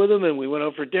studio with him, and we went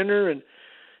out for dinner. And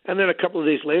then a couple of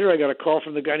days later, I got a call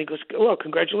from the guy, and he goes, well,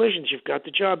 congratulations, you've got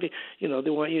the job. They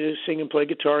want you to sing and play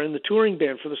guitar in the touring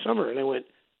band for the summer. And I went,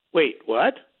 wait,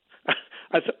 what?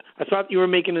 I thought you were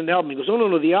making an album. He goes, oh,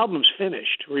 no, the album's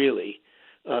finished, really.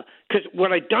 Because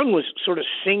what I'd done was sort of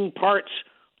sing parts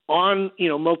on,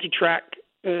 multi-track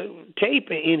tape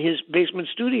in his basement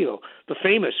studio, the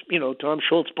famous, Tom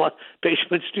Schultz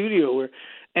basement studio.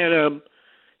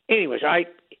 Anyways,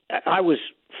 I was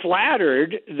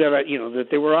flattered that that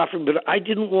they were offering, but I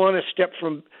didn't want to step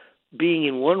from being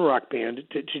in one rock band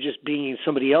to just being in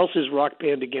somebody else's rock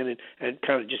band again and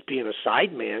kind of just being a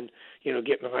side man,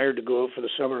 getting hired to go out for the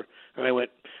summer. And I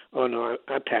went, oh no,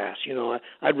 I pass.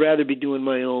 I'd rather be doing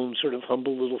my own sort of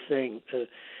humble little thing.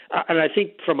 And I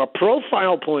think from a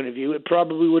profile point of view, it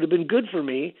probably would have been good for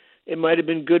me. It might have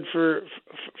been good for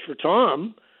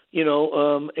Tom, and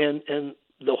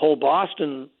the whole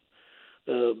Boston,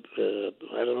 I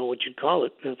don't know what you'd call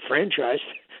it, franchise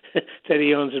that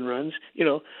he owns and runs,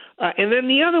 And then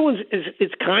the other ones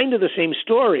it's kind of the same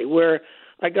story where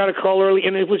I got a call early,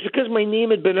 and it was because my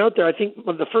name had been out there. I think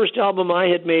the first album I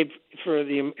had made for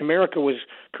the America was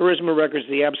Charisma Records,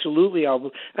 the Absolutely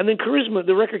album. And then Charisma,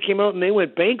 the record came out, and they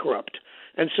went bankrupt.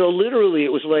 And so literally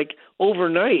it was like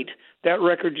overnight that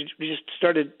record just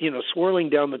started,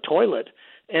 swirling down the toilet.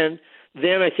 And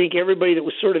then I think everybody that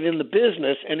was sort of in the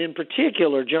business, and in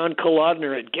particular John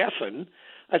Kolodner at Geffen,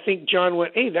 I think John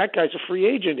went, hey, that guy's a free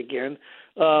agent again.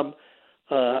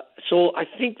 So I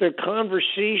think the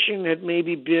conversation had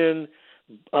maybe been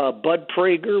Bud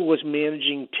Prager was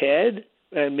managing Ted,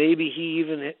 and maybe he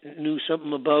even knew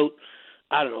something about,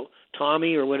 I don't know,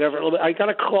 Tommy or whatever. I got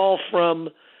a call from,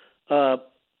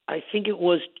 I think it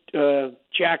was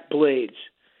Jack Blades,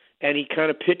 and he kind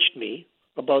of pitched me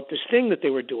about this thing that they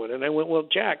were doing. And I went, well,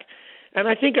 Jack. And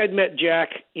I think I'd met Jack,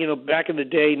 back in the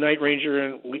day, Night Ranger,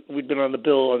 and we'd been on the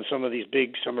bill on some of these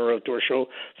big summer outdoor show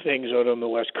things out on the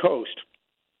West Coast.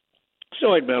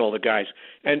 So I'd met all the guys,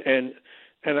 and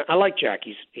I like Jack.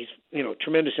 He's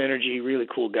tremendous energy, really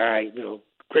cool guy,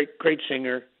 great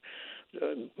singer,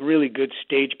 really good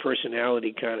stage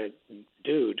personality kind of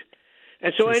dude.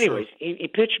 And so, anyways, he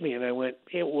pitched me, and I went,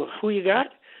 hey, well, who you got?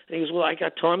 And he goes, well, I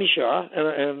got Tommy Shaw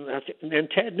and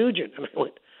Ted Nugent. And I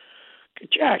went,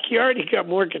 Jack, you already got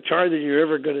more guitar than you're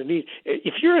ever going to need.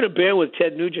 If you're in a band with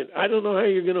Ted Nugent, I don't know how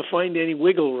you're going to find any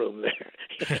wiggle room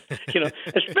there.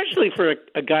 Especially for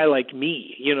a guy like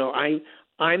me.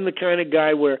 I'm the kind of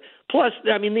guy where. Plus,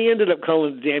 I mean, they ended up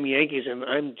calling the Damn Yankees, and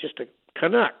I'm just a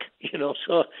Canuck.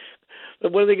 So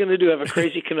what are they going to do? Have a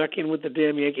crazy Canuck in with the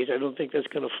Damn Yankees? I don't think that's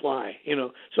going to fly.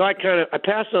 So I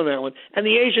passed on that one. And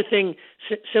the Asia thing,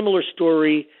 similar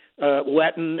story.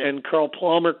 Wetton and Carl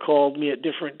Palmer called me at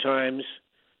different times,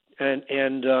 and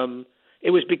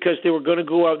it was because they were going to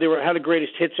go out. They had a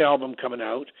greatest hits album coming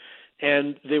out,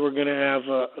 and they were going to have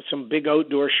some big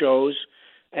outdoor shows.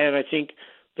 And I think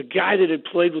the guy that had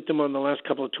played with them on the last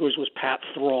couple of tours was Pat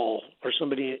Thrall or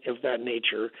somebody of that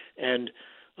nature, and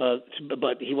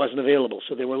but he wasn't available,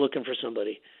 so they were looking for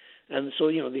somebody. And so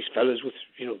these fellas with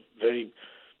very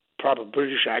proper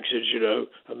British accents,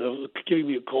 and they're giving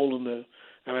me a cold in the.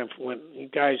 And I went,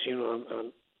 guys,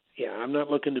 I'm not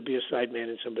looking to be a sideman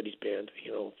in somebody's band.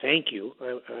 Thank you.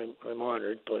 I'm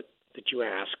honored, but that you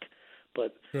ask.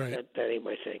 But right. that ain't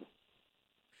my thing.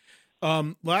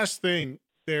 Last thing,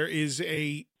 there is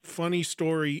a funny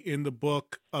story in the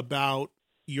book about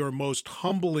your most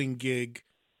humbling gig,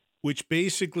 which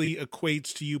basically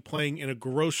equates to you playing in a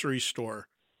grocery store.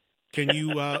 Can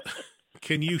you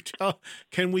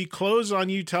Can we close on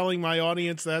you telling my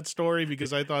audience that story?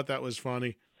 Because I thought that was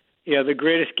funny. Yeah, the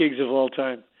greatest gigs of all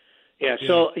time. Yeah,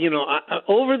 so,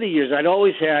 over the years, I'd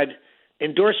always had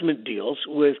endorsement deals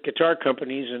with guitar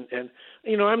companies, and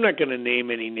I'm not going to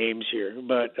name any names here,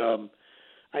 but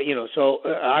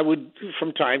I would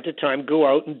from time to time go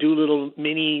out and do little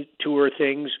mini tour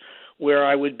things where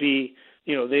I would be,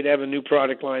 they'd have a new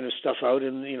product line of stuff out,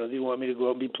 and they want me to go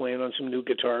out and be playing on some new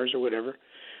guitars or whatever.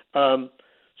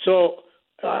 So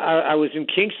I was in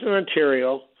Kingston,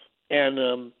 Ontario,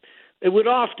 and it would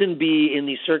often be in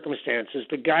these circumstances,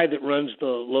 the guy that runs the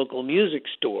local music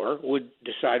store would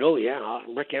decide, oh, yeah, I'll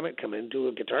have Rick Emmett come in and do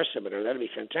a guitar seminar. That'd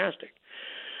be fantastic.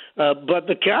 But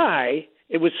the guy,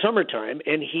 it was summertime,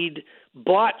 and he'd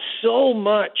bought so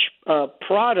much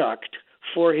product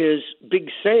for his big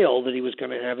sale that he was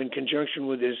going to have in conjunction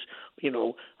with his,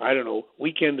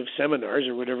 weekend of seminars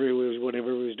or whatever he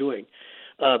was doing.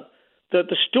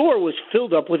 The store was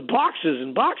filled up with boxes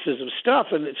and boxes of stuff,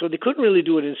 and so they couldn't really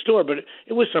do it in store, but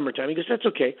it was summertime. He goes, that's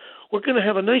okay. We're going to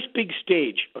have a nice big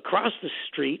stage across the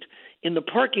street in the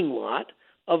parking lot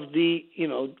of the,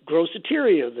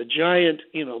 Grosseteria, the giant,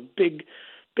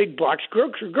 big box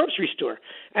grocery store.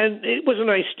 And it was a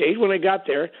nice stage. When I got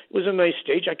there, it was a nice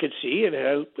stage. I could see it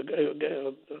had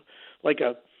like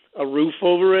a roof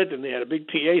over it, and they had a big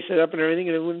PA set up and everything,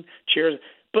 and everyone chairs.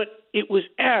 But it was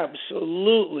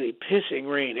absolutely pissing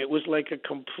rain. It was like a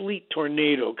complete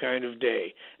tornado kind of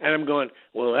day. And I'm going,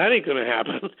 well, that ain't going to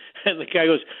happen. And the guy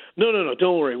goes, no,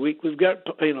 don't worry. We've got,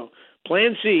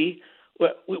 plan C.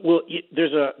 Well,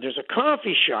 there's a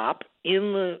coffee shop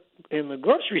in the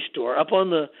grocery store up on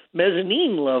the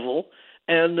mezzanine level,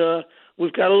 and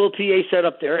we've got a little PA set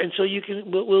up there, and so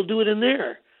we'll do it in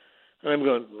there. And I'm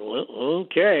going, well,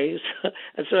 okay.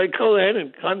 And so I go ahead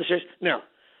and climb the stairs. Now,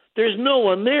 there's no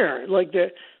one there. Like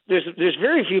there's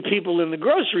very few people in the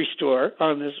grocery store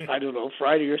on this, I don't know,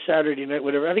 Friday or Saturday night,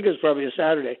 whatever. I think it was probably a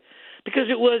Saturday, because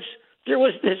there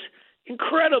was this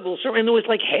incredible storm, and there was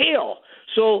like hail.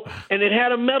 So, and it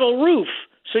had a metal roof,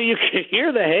 so you could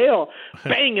hear the hail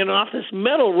banging off this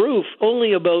metal roof,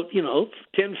 only about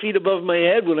 10 feet above my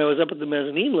head when I was up at the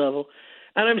mezzanine level.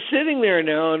 And I'm sitting there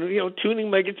now and, tuning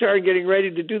my guitar and getting ready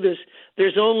to do this.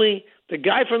 There's only the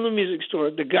guy from the music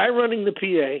store, the guy running the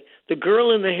PA, the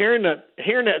girl in the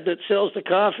hairnet that sells the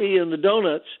coffee and the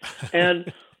donuts.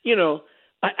 And,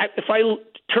 if I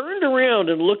turned around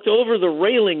and looked over the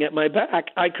railing at my back,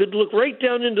 I could look right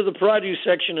down into the produce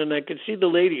section, and I could see the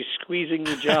ladies squeezing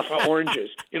the Jaffa oranges.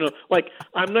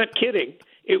 I'm not kidding.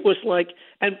 It was like,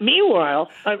 and meanwhile,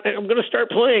 I'm going to start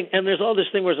playing, and there's all this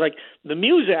thing where it's like the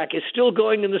music is still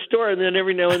going in the store, and then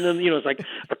every now and then, it's like,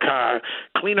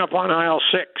 clean up on aisle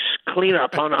 6, clean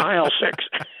up on aisle 6.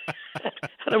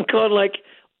 And I'm going like,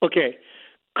 okay,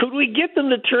 could we get them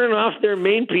to turn off their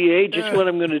main PA just when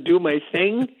I'm going to do my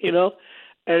thing,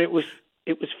 And it was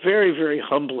very, very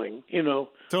humbling,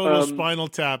 Total Spinal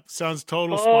Tap. Sounds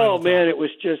total Spinal Tap. Oh, man, it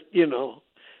was just,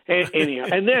 anyhow.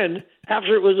 And then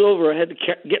after it was over, I had to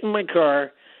get in my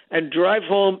car and drive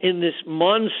home in this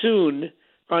monsoon,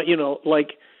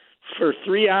 like for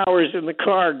 3 hours in the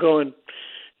car going,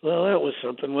 well, that was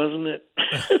something, wasn't it?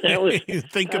 that was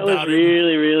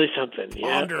really, really something.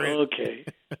 Yeah, okay.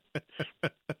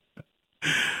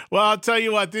 Well, I'll tell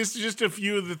you what, this is just a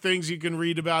few of the things you can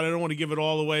read about. I don't want to give it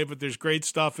all away, but there's great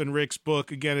stuff in Rick's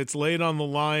book. Again, it's Laid on the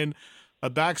Line, A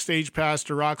Backstage Pass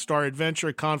to Rockstar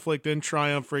Adventure, Conflict and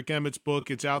Triumph, Rick Emmett's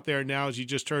book. It's out there now, as you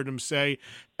just heard him say.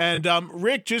 And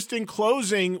Rick, just in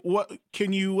closing, what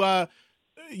can you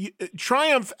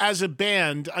Triumph as a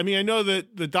band? I mean, I know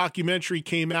that the documentary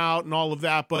came out and all of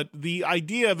that, but the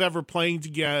idea of ever playing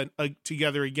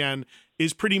together again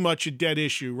is pretty much a dead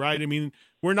issue, right? I mean,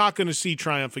 we're not going to see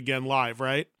Triumph again live,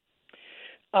 right?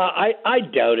 I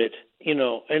doubt it,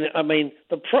 and I mean,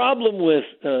 the problem with,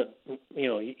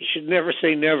 you should never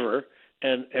say never.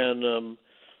 And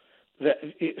that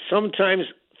sometimes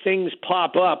things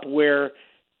pop up where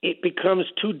it becomes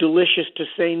too delicious to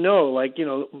say no. Like,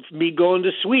 me going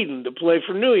to Sweden to play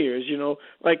for New Year's,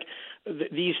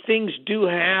 these things do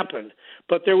happen.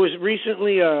 But there was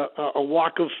recently a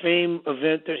Walk of Fame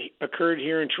event that occurred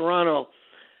here in Toronto.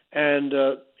 And,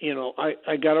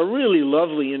 I got a really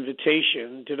lovely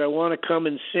invitation. Did I want to come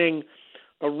and sing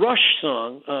a Rush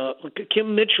song?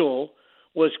 Kim Mitchell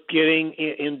was getting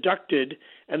inducted,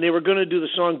 and they were going to do the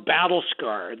song Battle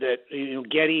Scar that,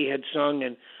 Geddy had sung,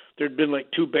 and there'd been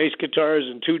like 2 bass guitars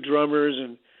and 2 drummers,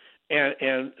 and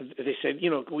they said,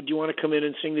 would you want to come in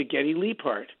and sing the Geddy Lee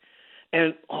part?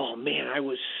 And, oh, man, I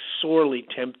was sorely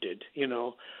tempted,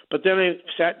 But then I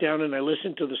sat down and I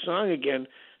listened to the song again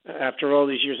after all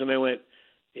these years, and I went,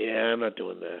 yeah, I'm not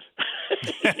doing that.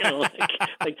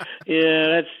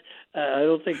 Yeah, I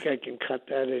don't think I can cut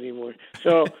that anymore.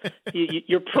 So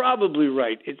you're probably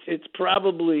right. It's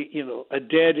probably, a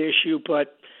dead issue,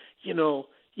 but,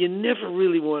 you never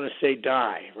really want to say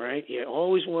die, right? You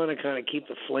always want to kind of keep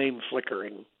the flame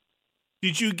flickering.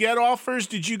 Did you get offers?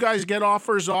 Did you guys get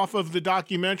offers off of the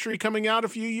documentary coming out a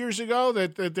few years ago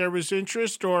that there was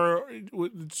interest, or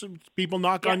some people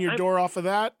knock on your door off of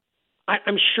that?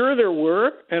 I'm sure there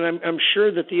were, and I'm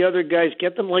sure that the other guys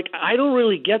get them. Like, I don't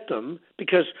really get them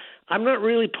because I'm not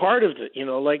really part of it.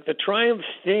 Like the Triumph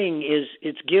thing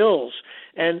it's Gil's,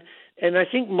 and I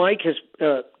think Mike has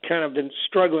kind of been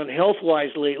struggling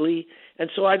health-wise lately,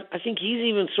 and so I think he's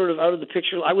even sort of out of the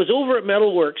picture. I was over at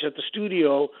Metalworks at the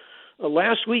studio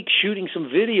last week shooting some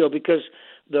video because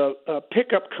the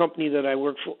pickup company that I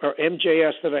work for, or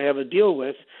MJS that I have a deal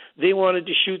with, they wanted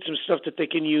to shoot some stuff that they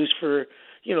can use for,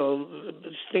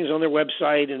 things on their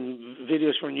website and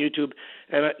videos from YouTube.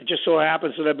 And it just so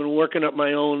happens that I've been working up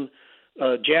my own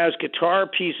jazz guitar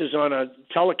pieces on a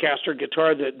Telecaster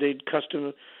guitar that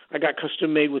I got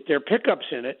custom made with their pickups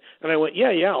in it. And I went,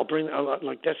 I'll bring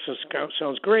that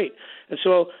sounds great. And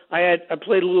so I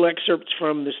played little excerpts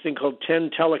from this thing called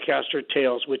 10 Telecaster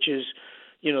Tales, which is,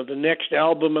 the next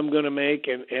album I'm going to make,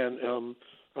 and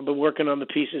I've been working on the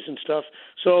pieces and stuff.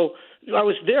 So I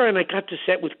was there, and I got to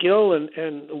set with Gil,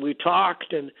 and we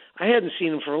talked, and I hadn't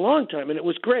seen him for a long time, and it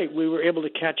was great. We were able to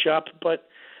catch up, but,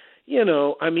 we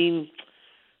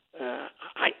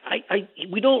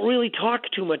don't really talk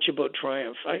too much about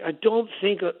Triumph. I don't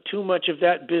think too much of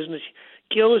that business.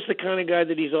 Gil is the kind of guy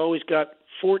that he's always got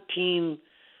 14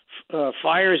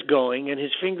 fires going, and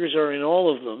his fingers are in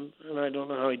all of them. And I don't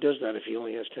know how he does that if he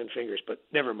only has 10 fingers, but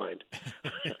never mind.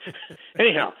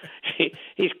 Anyhow,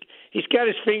 he's got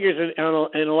his fingers in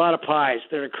a lot of pies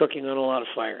that are cooking on a lot of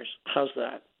fires. How's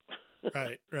that?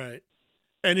 Right.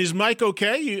 And is Mike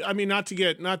okay? Not to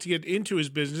get into his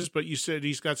business, but you said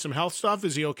he's got some health stuff.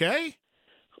 Is he okay?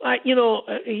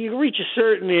 You reach a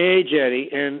certain age, Eddie,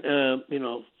 and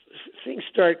things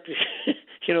start,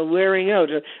 wearing out.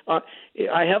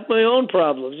 I have my own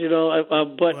problems,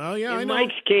 but in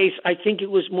Mike's case, I think it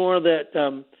was more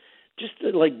that just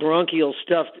like bronchial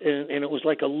stuff, and it was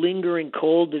like a lingering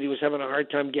cold that he was having a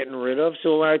hard time getting rid of.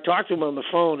 So when I talked to him on the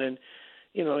phone, and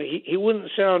he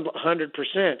wouldn't sound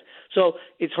 100%. So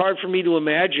it's hard for me to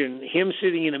imagine him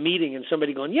sitting in a meeting and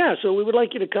somebody going, so we would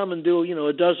like you to come and do,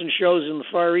 a dozen shows in the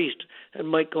Far East. And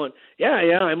Mike going, yeah,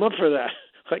 I'm up for that.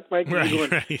 Like Mike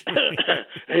going,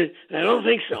 I don't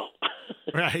think so.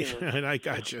 Right. I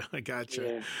got you.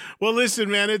 Yeah. Well,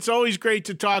 listen, man, it's always great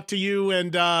to talk to you,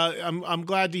 and I'm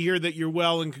glad to hear that you're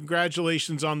well, and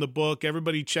congratulations on the book.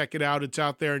 Everybody check it out. It's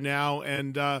out there now.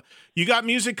 And you got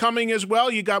music coming as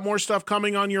well? You got more stuff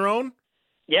coming on your own?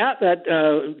 Yeah, that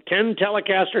 10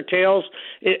 Telecaster Tales.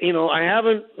 I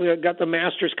haven't got the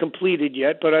masters completed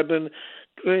yet, but I've been,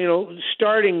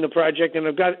 starting the project, and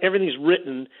I've got everything's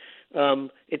written.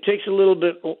 It takes a little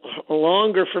bit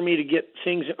longer for me to get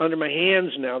things under my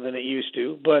hands now than it used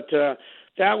to, but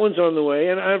that one's on the way,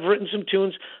 and I've written some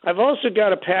tunes. I've also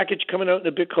got a package coming out in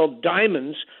a bit called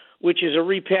Diamonds, which is a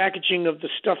repackaging of the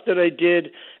stuff that I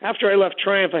did after I left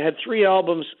Triumph. I had 3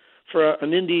 albums for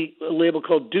an indie label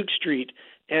called Duke Street,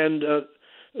 and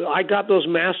I got those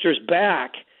masters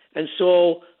back, and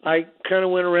so I kind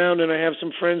of went around, and I have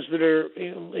some friends that are,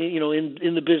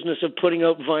 in the business of putting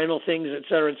out vinyl things, et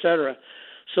cetera, et cetera.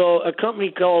 So a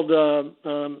company called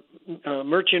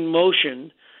Merch in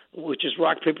Motion, which is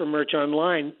rock paper merch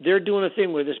online, they're doing a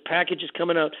thing where this package is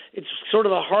coming out. It's sort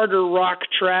of the harder rock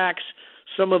tracks,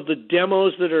 some of the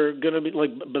demos that are going to be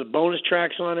like the bonus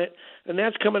tracks on it, and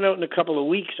that's coming out in a couple of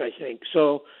weeks, I think.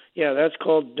 So, yeah, that's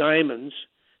called Diamonds.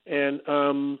 And,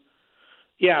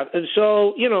 and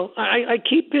so, I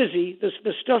keep busy.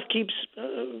 The stuff keeps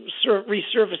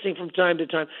resurfacing from time to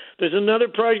time. There's another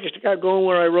project I got going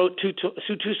where I wrote two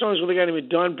songs with a guy named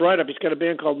Don Brydup. He's got a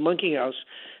band called Monkey House,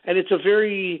 and it's a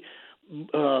very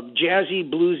jazzy,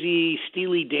 bluesy,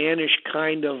 Steely Dan-ish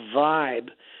kind of vibe.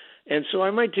 And so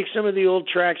I might take some of the old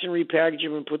tracks and repackage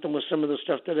them and put them with some of the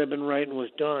stuff that I've been writing with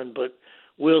Don, but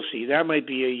we'll see. That might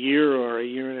be a year or a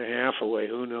year and a half away.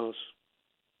 Who knows?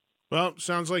 Well,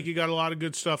 sounds like you got a lot of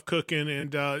good stuff cooking,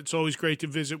 and it's always great to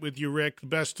visit with you, Rick. The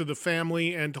best to the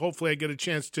family, and hopefully I get a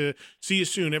chance to see you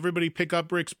soon. Everybody pick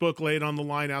up Rick's book, Lay It on the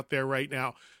Line, out there right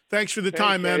now. Thanks for the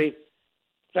time, man. Eddie.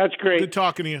 That's great. Good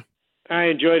talking to you. I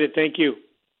enjoyed it. Thank you.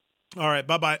 All right,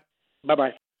 bye-bye.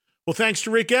 Bye-bye. Well, thanks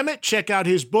to Rick Emmett. Check out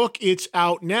his book. It's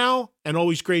out now, and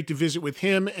always great to visit with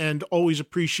him, and always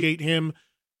appreciate him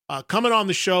coming on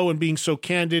the show and being so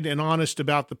candid and honest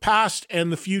about the past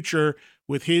and the future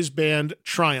with his band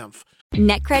Triumph.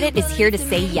 NetCredit is here to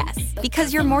say yes,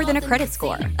 because you're more than a credit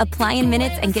score. Apply in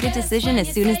minutes and get a decision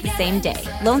as soon as the same day.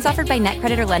 Loans offered by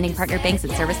NetCredit or lending partner banks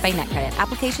and serviced by NetCredit.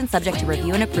 Application subject to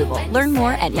review and approval. Learn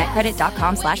more at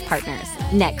netcredit.com/partners.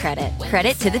 NetCredit.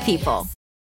 Credit to the people.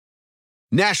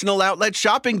 National Outlet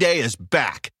Shopping Day is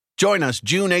back. Join us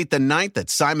June 8th and 9th at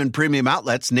Simon Premium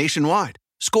Outlets nationwide.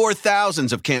 Score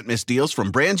thousands of can't-miss deals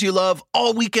from brands you love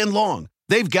all weekend long.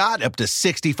 They've got up to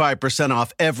 65%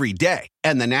 off every day,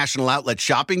 and the National Outlet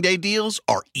Shopping Day deals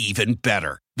are even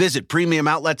better. Visit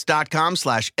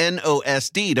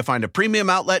premiumoutlets.com/NOSD to find a premium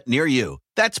outlet near you.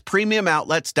 That's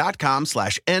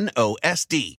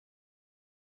premiumoutlets.com/NOSD.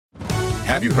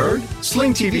 Have you heard?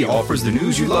 Sling TV offers the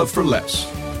news you love for less.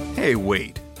 Hey,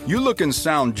 wait. You look and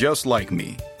sound just like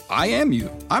me. I am you.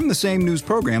 I'm the same news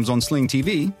programs on Sling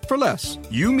TV for less.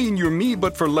 You mean you're me,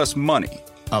 but for less money.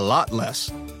 A lot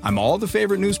less. I'm all the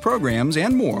favorite news programs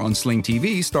and more on Sling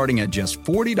TV starting at just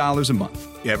 $40 a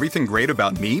month. Everything great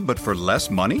about me, but for less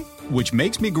money? Which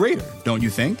makes me greater, don't you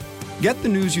think? Get the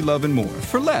news you love and more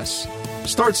for less.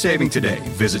 Start saving today.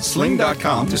 Visit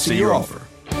sling.com to see your offer.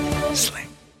 Sling.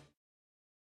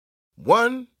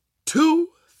 1, 2,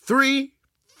 3,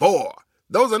 4.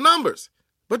 Those are numbers.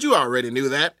 But you already knew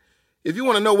that. If you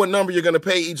want to know what number you're going to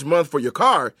pay each month for your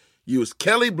car, use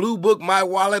Kelly Blue Book My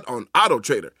Wallet on Auto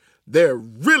Trader. They're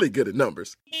really good at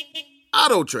numbers.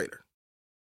 Auto Trader.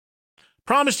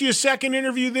 Promised you a second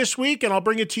interview this week, and I'll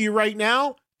bring it to you right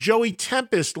now. Joey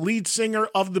Tempest, lead singer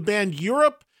of the band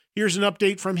Europe. Here's an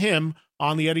update from him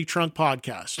on the Eddie Trunk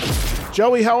podcast.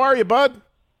 Joey, how are you, bud?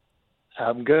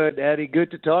 I'm good, Eddie.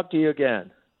 Good to talk to you again.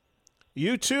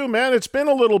 You too, man. It's been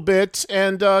a little bit,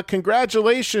 and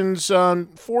congratulations on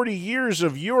 40 years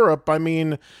of Europe. I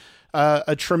mean,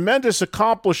 a tremendous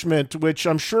accomplishment, which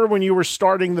I'm sure when you were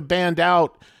starting the band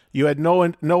out, you had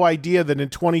no idea that in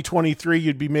 2023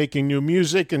 you'd be making new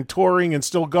music and touring and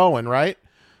still going, right?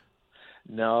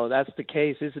 No, that's the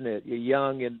case, isn't it? You're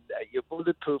young and you're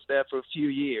bulletproof there for a few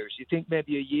years. You think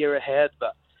maybe a year ahead,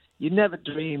 but you never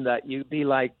dream that you'd be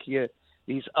like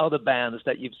these other bands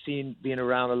that you've seen being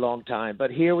around a long time.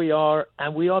 But here we are,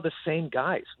 and we are the same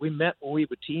guys. We met when we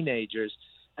were teenagers,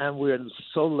 and we're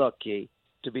so lucky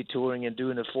to be touring and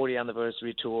doing a 40th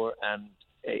anniversary tour, and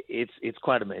it's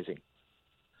quite amazing.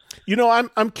 You know,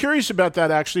 I'm curious about that,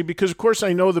 actually, because, of course,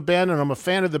 I know the band and I'm a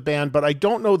fan of the band, but I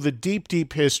don't know the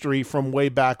deep history from way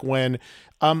back when.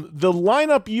 The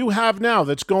lineup you have now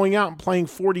that's going out and playing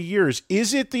 40 years,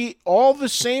 is it all the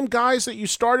same guys that you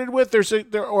started with?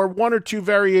 There are one or two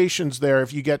variations there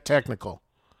if you get technical.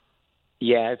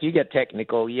 Yeah, if you get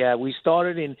technical, yeah. We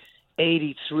started in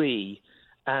 83,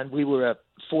 and we were a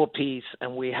four-piece,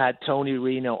 and we had Tony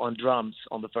Reno on drums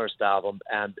on the first album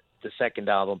and the second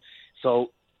album.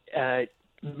 So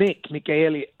Mick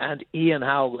Michaeli and Ian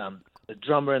Howland, the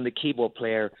drummer and the keyboard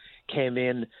player, came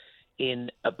in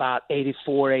about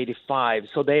 84, 85.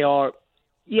 So they're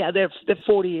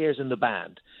 40 years in the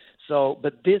band. So,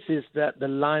 but this is the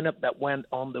lineup that went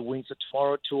on the Wings of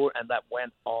Tomorrow tour, and that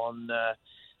went on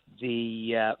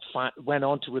went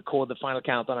on to record the Final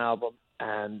Countdown album,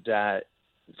 and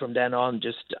from then on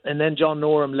and then John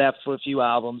Norum left for a few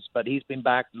albums, but he's been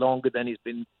back longer than he's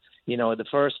been, the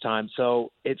first time.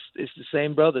 So it's the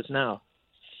same brothers now.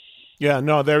 Yeah,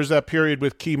 no, there's that period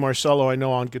with Key Marcello, I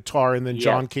know, on guitar, and then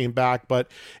John came back.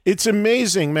 But it's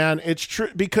amazing, man. It's true,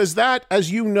 because that,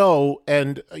 as you know,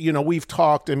 and, we've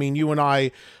talked, I mean, you and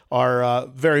I are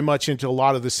very much into a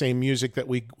lot of the same music that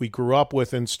we grew up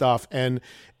with and stuff. And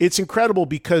it's incredible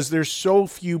because there's so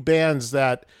few bands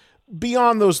that,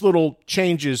 beyond those little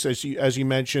changes, as you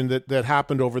mentioned, that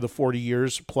happened over the 40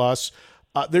 years plus,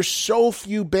 there's so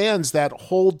few bands that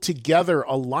hold together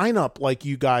a lineup like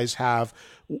you guys have.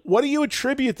 What do you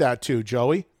attribute that to,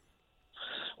 Joey?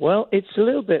 Well, it's a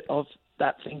little bit of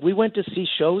that thing. We went to see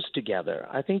shows together.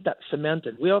 I think that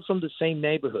cemented. We are from the same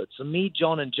neighborhood. So me,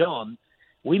 John, and John,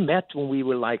 we met when we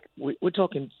were we're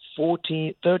talking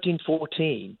 13,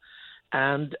 14.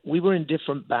 And we were in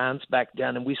different bands back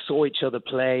then, and we saw each other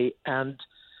play, and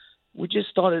we just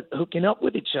started hooking up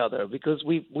with each other because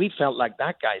we felt like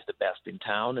that guy's the best in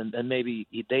town, and maybe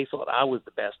they thought I was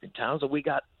the best in town. So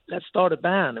let's start a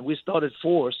band, and we started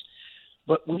Force.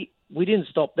 But we didn't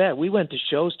stop there. We went to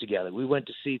shows together. We went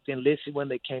to see Thin Lizzy when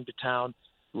they came to town,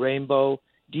 Rainbow,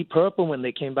 Deep Purple when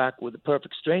they came back with The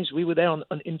Perfect Strange. We were there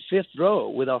in fifth row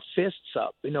with our fists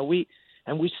up. We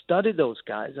studied those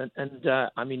guys. And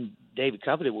I mean, David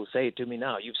Coverdale will say it to me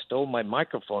now, "You've stolen my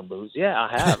microphone, Booze." Yeah, I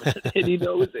have. And he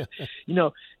knows it.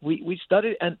 We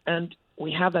studied, and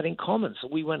we have that in common. So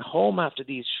we went home after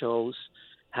these shows,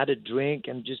 had a drink,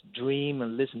 and just dream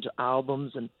and listen to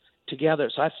albums and together.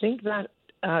 So I think that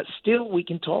still we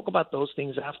can talk about those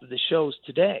things after the shows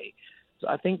today. So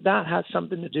I think that has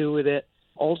something to do with it.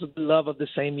 Also the love of the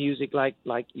same music, like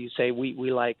you say,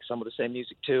 we like some of the same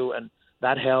music too, and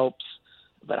that helps.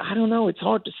 But I don't know, it's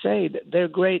hard to say. That they're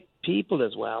great people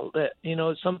as well. That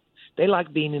They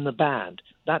like being in the band.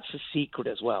 That's a secret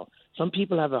as well. Some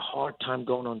people have a hard time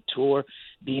going on tour,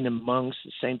 being amongst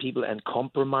the same people and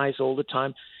compromise all the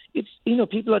time. It's,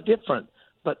 people are different.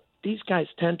 But these guys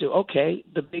tend to, okay,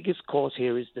 the biggest cause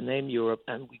here is the name Europe,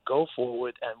 and we go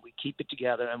forward and we keep it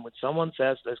together. And when someone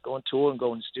says, let's go on tour and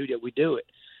go in the studio, we do it.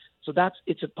 So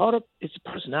it's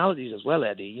personalities as well,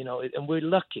 Eddie, and we're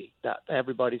lucky that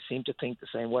everybody seemed to think the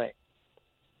same way.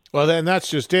 Well, then that's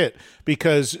just it,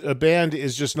 because a band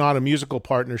is just not a musical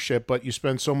partnership, but you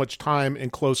spend so much time in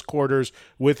close quarters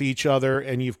with each other,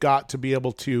 and you've got to be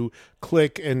able to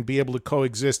click and be able to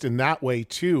coexist in that way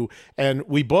too. And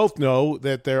we both know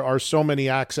that there are so many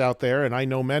acts out there, and I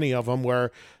know many of them,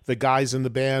 where the guys in the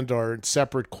band are in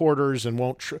separate quarters and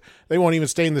they won't even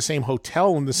stay in the same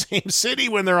hotel in the same city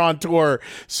when they're on tour.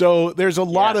 So there's a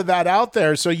lot of that out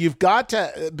there. So you've got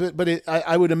to,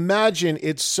 I would imagine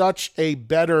it's such a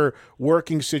better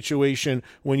working situation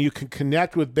when you can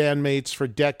connect with bandmates for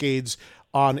decades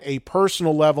on a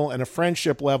personal level and a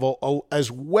friendship level,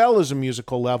 as well as a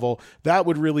musical level. That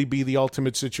would really be the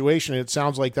ultimate situation. It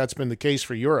sounds like that's been the case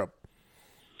for Europe.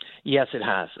 Yes, it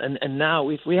has. And now,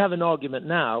 if we have an argument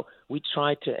now, we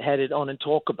try to head it on and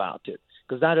talk about it,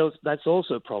 because that's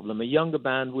also a problem. A younger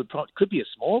band could be a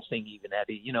small thing even,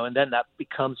 Eddie, and then that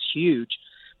becomes huge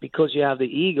because you have the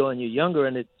ego and you're younger,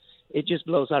 and it just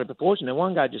blows out of proportion. And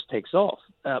one guy just takes off.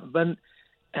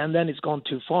 And then it's gone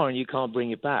too far and you can't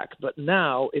bring it back. But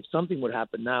now, if something would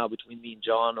happen now between me and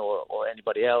John or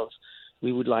anybody else,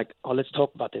 we would let's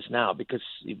talk about this now, because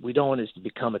we don't want this to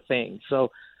become a thing.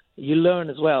 So you learn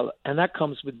as well, and that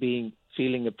comes with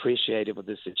feeling appreciative of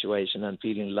this situation and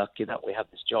feeling lucky that we have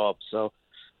this job. So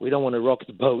we don't want to rock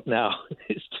the boat now.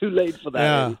 It's too late for that.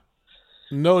 Yeah,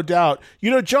 no doubt.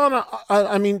 John,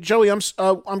 I mean, Joey,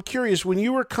 I'm curious, when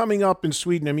you were coming up in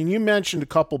Sweden, I mean, you mentioned a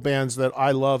couple bands that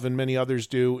I love and many others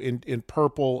do in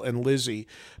Purple and Lizzie.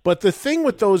 But the thing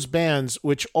with those bands,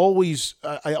 which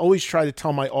I always try to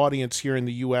tell my audience here in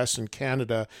the U.S. and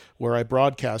Canada, where I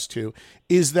broadcast to,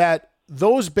 is that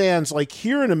those bands, like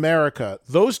here in America,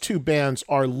 those two bands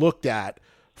are looked at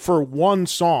for one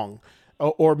song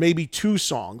or maybe two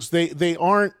songs. They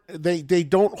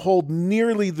don't hold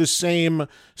nearly the same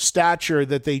stature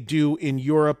that they do in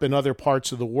Europe and other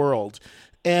parts of the world.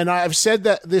 And I've said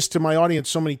this to my audience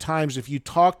so many times. If you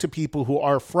talk to people who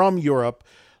are from Europe,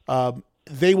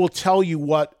 they will tell you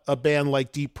what a band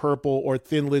like Deep Purple or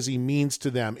Thin Lizzy means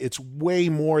to them. It's way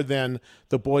more than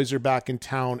The Boys Are Back in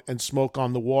Town and Smoke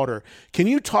on the Water. Can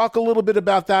you talk a little bit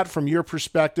about that from your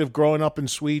perspective, growing up in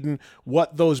Sweden,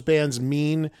 what those bands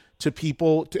mean to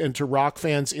people and to rock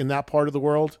fans in that part of the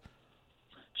world?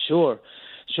 Sure.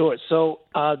 So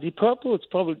Deep Purple, it's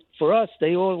probably, for us,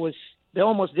 they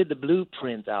almost did the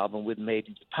Blueprint album with Made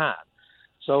in Japan.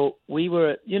 So we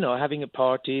were, having a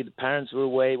party. The parents were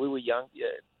away. We were young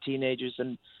teenagers,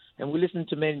 and we listened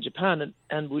to Made in Japan,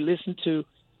 and we listened to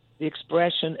the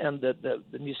expression and the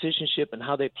musicianship and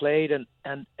how they played, and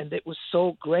it was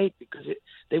so great because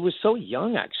they were so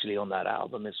young actually on that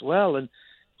album as well, and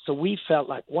so we felt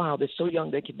like, wow, they're so young,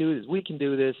 they can do this, we can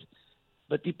do this.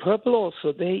 But Deep Purple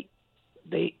also, they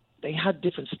had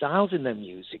different styles in their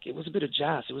music. It was a bit of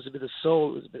jazz, it was a bit of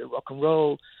soul, it was a bit of rock and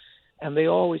roll. And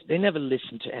they never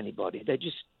listened to anybody.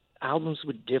 Albums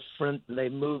were different, and they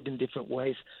moved in different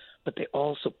ways, but they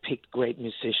also picked great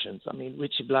musicians. I mean,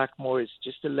 Ritchie Blackmore is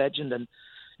just a legend, and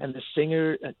the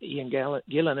singer, Ian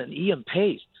Gillan, and Ian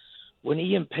Pace. When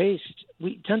Ian Pace,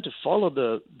 we tend to follow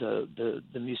the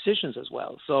musicians as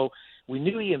well. So we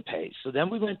knew Ian Pace. So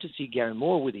then we went to see Gary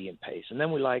Moore with Ian Pace. And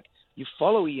then you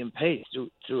follow Ian Pace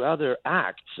through other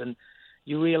acts, and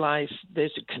you realize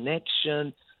there's a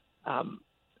connection.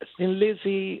 Thin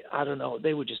Lizzy, I don't know,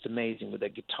 they were just amazing with their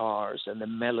guitars and the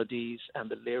melodies and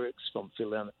the lyrics from Phil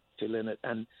Lynott.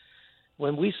 And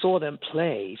when we saw them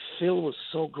play, Phil was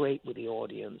so great with the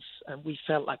audience, and we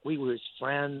felt like we were his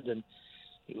friend, and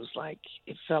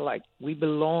it felt like we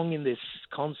belong in this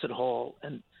concert hall.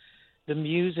 And the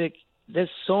music, there's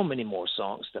so many more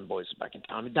songs than Boys Are Back in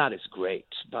Town. I mean, that is great,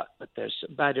 but there's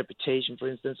Bad Reputation, for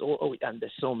instance, and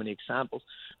there's so many examples.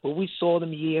 But we saw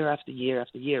them year after year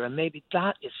after year, and maybe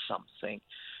that is something,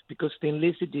 because Thin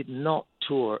Lizzy did not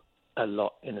tour a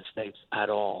lot in the States at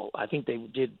all. I think they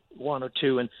did one or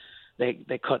two, and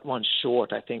they cut one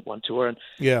short, I think, one tour. And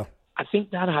yeah, I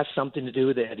think that has something to do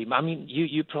with it, Eddie. I mean,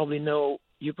 you probably know,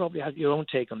 you probably have your own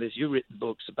take on this. You've written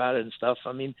books about it and stuff.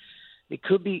 I mean, it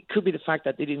could be the fact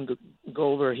that they didn't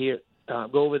go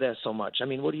over there so much. I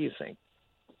mean, what do you think?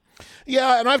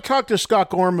 Yeah, and I've talked to Scott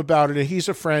Gorham about it, and he's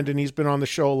a friend, and he's been on the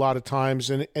show a lot of times,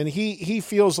 and he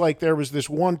feels like there was this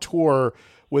one tour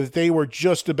they were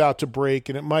just about to break,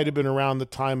 and it might have been around the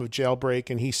time of Jailbreak,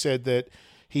 and he said that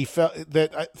he felt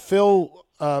that Phil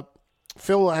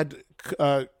had.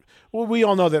 Well, we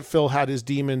all know that Phil had his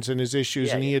demons and his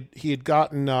issues, and he had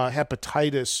gotten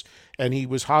hepatitis, and he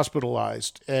was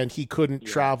hospitalized, and he couldn't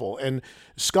travel. And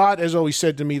Scott has always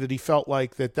said to me that he felt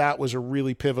like that was a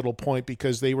really pivotal point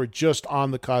because they were just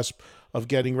on the cusp of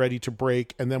getting ready to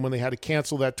break, and then when they had to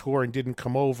cancel that tour and didn't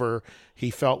come over, he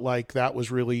felt like that was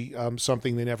really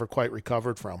something they never quite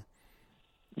recovered from.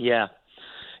 Yeah.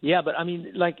 Yeah, but I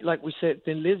mean, like we said,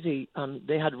 Thin Lizzy,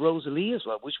 they had Rosalie as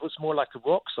well, which was more like a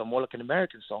rock song, more like an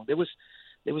American song. There was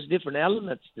different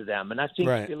elements to them, and I think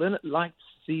Phil Lynott liked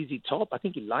ZZ Top. I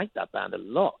think he liked that band a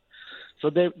lot.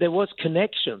 So there was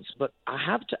connections, but I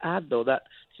have to add though that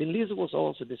Thin Lizzy was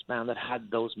also this band that had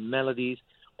those melodies,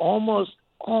 almost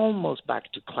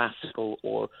back to classical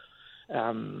or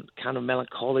kind of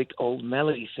melancholic old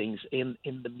melody things in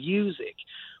the music,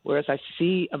 whereas I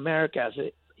see America as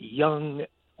a young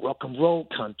rock and roll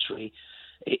country.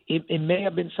 It may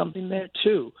have been something there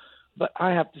too, but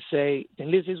I have to say, Thin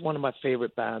Lizzy is one of my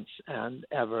favorite bands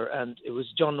ever, and it was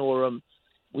John Norum.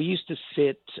 We used to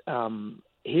sit.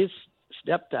 His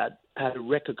stepdad had a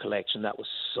record collection that was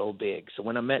so big. So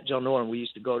when I met John Norum, we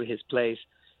used to go to his place.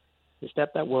 His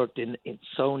stepdad worked in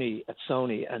Sony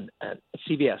and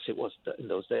CBS. It was in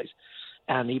those days.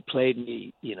 And he played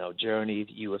me, Journey,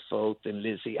 UFO, Thin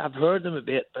Lizzy. I've heard them a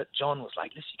bit, but John was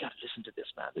like, "Listen, you got to listen to this,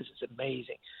 man. This is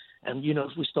amazing. And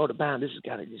if we start a band,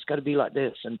 it's got to be like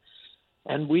this." And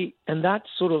that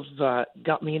sort of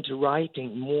got me into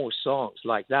writing more songs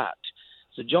like that.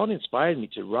 So John inspired me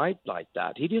to write like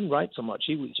that. He didn't write so much;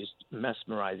 he was just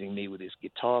mesmerizing me with his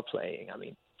guitar playing. I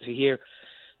mean, to hear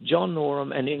John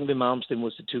Norum and Yngwie Malmsteen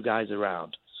was the two guys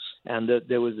around. And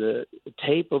there was a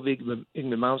tape of Yngwie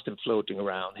Malmsteen floating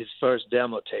around, his first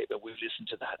demo tape, and we listened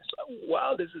to that. It's like,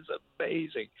 wow, this is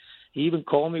amazing. He even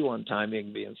called me one time,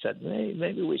 Yngwie, and said, "Hey,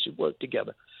 maybe we should work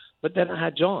together." But then I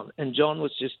had John, and John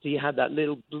was he had that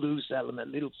little blues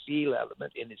element, little feel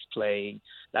element in his playing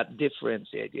that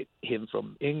differentiated him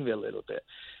from Yngwie a little bit.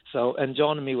 So, and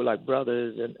John and me were like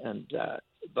brothers,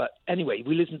 but anyway,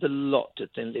 we listened a lot to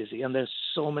Thin Lizzy, and there's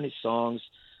so many songs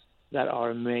that are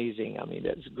amazing. I mean,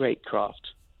 it's great craft.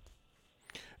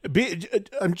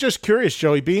 I'm just curious,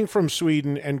 Joey, being from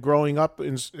Sweden and growing up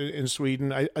in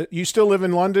Sweden, you still live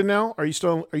in London now? Are you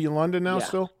in London now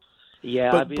still?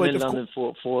 Yeah, I've been in London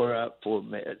for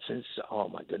since, oh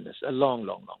my goodness, a long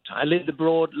time. I lived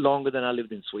abroad longer than I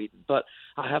lived in Sweden, but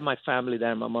I have my family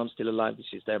there. My mom's still alive,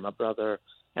 she's there, my brother,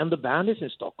 and the band is in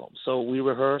Stockholm. So we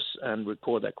rehearse and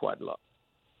record there quite a lot.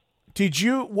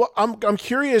 I'm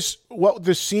curious what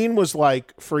the scene was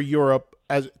like for Europe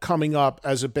as coming up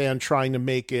as a band trying to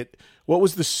make it. What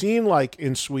was the scene like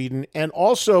in Sweden? And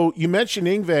also, you mentioned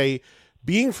Yngwie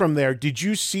being from there. Did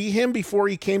you see him before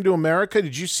he came to America?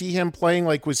 Did you see him playing?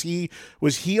 Like, was he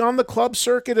on the club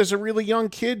circuit as a really young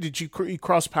kid? Did you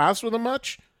cross paths with him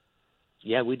much?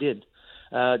 Yeah, we did.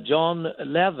 John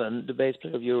Levin, the bass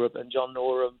player of Europe, and John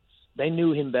Norum, they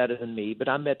knew him better than me, but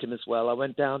I met him as well. I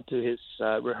went down to his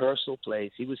rehearsal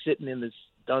place. He was sitting in this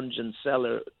dungeon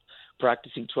cellar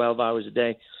practicing 12 hours a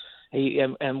day. We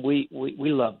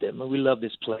loved him, and we loved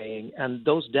his playing. And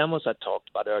those demos I talked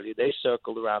about earlier, they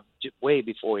circled around way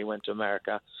before he went to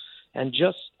America. And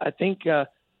I think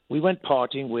we went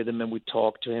partying with him, and we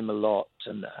talked to him a lot.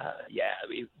 And,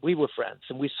 we were friends.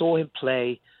 And we saw him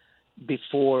play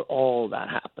before all that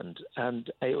happened, and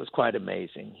it was quite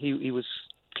amazing. He was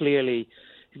clearly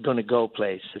going to go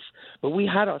places. But we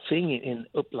had our thing in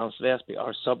Upplands Väsby,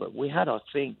 our suburb. We had our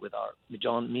thing with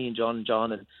me and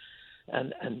John,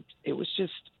 and it was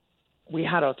just, we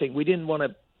had our thing. We didn't want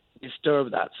to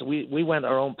disturb that, so we went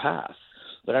our own path.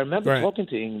 But I remember talking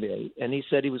to Yngwie, and he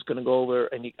said he was going to go over,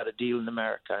 and he got a deal in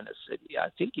America. And I said, yeah, I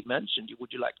think he mentioned,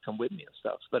 would you like to come with me and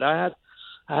stuff? But I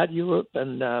had Europe,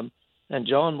 and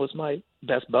John was my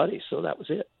best buddy, so that was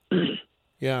it.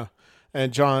 Yeah.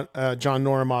 And John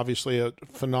Norum, obviously a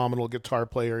phenomenal guitar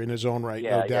player in his own right,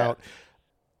 no doubt.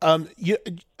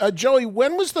 Joey,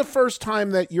 when was the first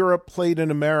time that Europe played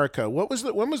in America? When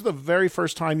was the very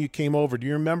first time you came over? Do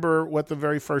you remember what the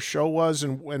very first show was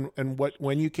and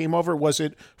when you came over? Was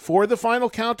it for the Final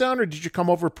Countdown, or did you come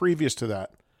over previous to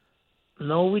that?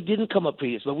 No, we didn't come up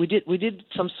previous, but we did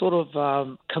some sort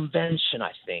of convention,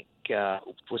 I think,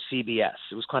 for CBS.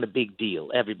 It was quite a big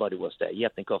deal. Everybody was there.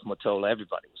 Yetnikov, Mottola,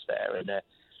 everybody was there. And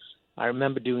I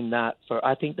remember doing that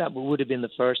I think that would have been the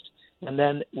first. And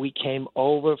then we came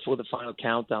over for the Final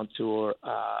Countdown tour.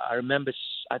 I remember,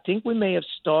 I think we may have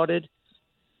started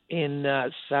in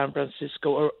San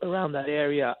Francisco or around that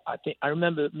area. I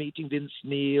remember meeting Vince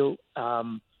Neil.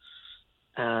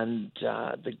 and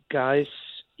the guys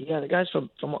from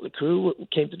Motley Crue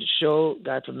came to the show.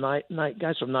 Guys from Night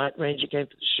Ranger came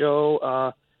to the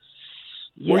show.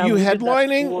 Were you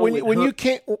headlining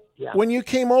when you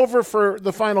came over for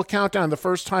the Final Countdown? The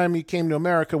first time you came to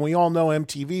America, we all know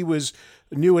MTV was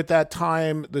new at that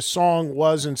time. The song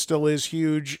was and still is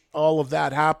huge. All of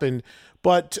that happened,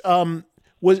 but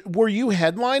were you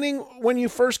headlining when you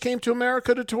first came to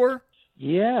America to tour?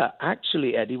 Yeah,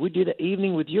 actually, Eddie, we did an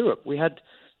evening with Europe. We had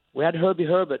Herbie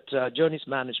Herbert, Journey's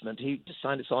management. He just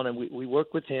signed us on, and we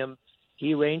worked with him.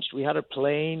 He arranged. We had a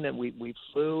plane, and we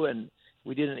flew, and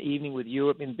we did an evening with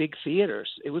Europe in big theaters.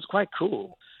 It was quite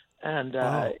cool, and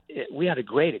we had a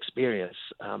great experience.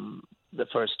 The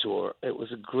first tour, it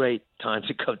was a great time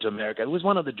to come to America. It was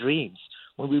one of the dreams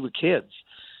when we were kids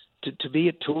to be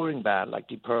a touring band like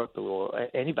Deep Purple or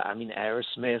anybody. I mean,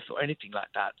 Aerosmith or anything like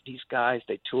that. These guys,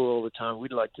 they tour all the time.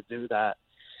 We'd like to do that.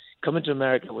 Coming to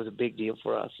America was a big deal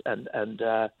for us, and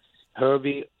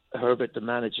Herbie Herbert, the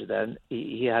manager, then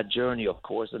he had Journey, of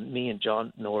course, and me and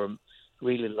John Norum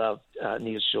really loved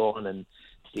Neil Sean and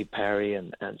Steve Perry,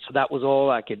 and so that was all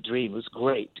I could dream. It was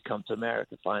great to come to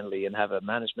America finally and have a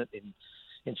management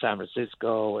in San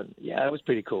Francisco, and yeah, it was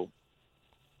pretty cool.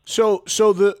 So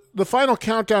the Final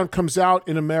Countdown comes out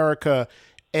in America,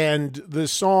 and the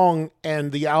song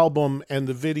and the album and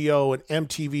the video and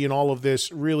MTV and all of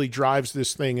this really drives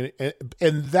this thing.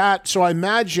 And that, so I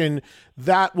imagine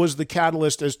that was the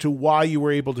catalyst as to why you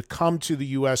were able to come to the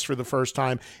U.S. for the first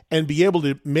time and be able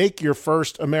to make your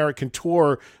first American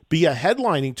tour be a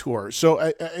headlining tour. So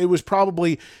it was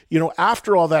probably,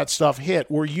 after all that stuff hit,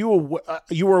 were you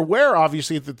were aware,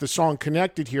 obviously, that the song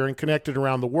connected here and connected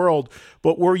around the world,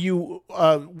 but were you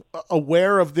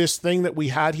aware of this thing that we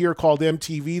had here called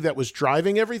MTV that was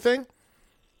driving everything?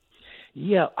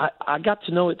 Yeah, I got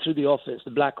to know it through the office,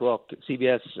 the BlackRock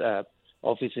CBS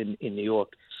office in New York.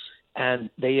 And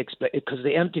they expect, because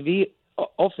the MTV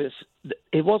office,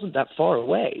 it wasn't that far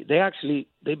away.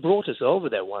 They brought us over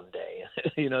there one day.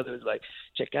 There was like,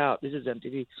 check out, this is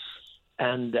MTV.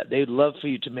 And they'd love for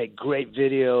you to make great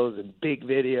videos and big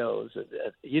videos.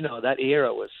 That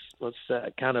era was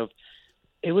kind of,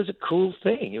 it was a cool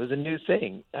thing. It was a new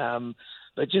thing.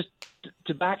 But just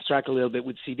to backtrack a little bit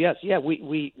with CBS, yeah,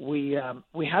 we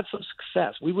had some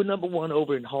success. We were number one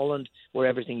over in Holland, where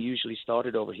everything usually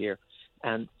started over here.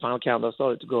 And Final Countdown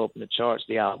started to go up in the charts,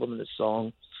 the album and the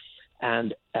song.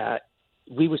 And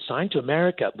we were signed to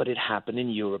America, but it happened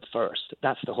in Europe first.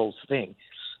 That's the whole thing.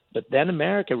 But then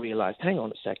America realized, hang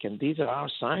on a second, these are our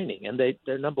signing, and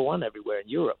they're number one everywhere in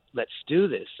Europe. Let's do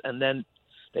this. And then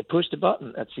they pushed the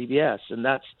button at CBS, and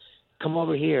that's, come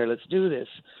over here, let's do this.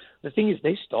 The thing is,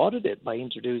 they started it by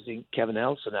introducing Kevin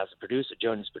Elson as a producer,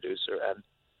 Journey's producer,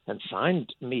 and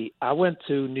signed me. I went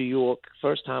to New York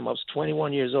first time. I was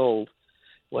 21 years old.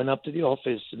 Went up to the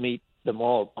office to meet them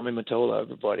all, Tommy Mottola,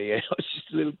 everybody. I was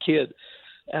just a little kid.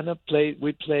 And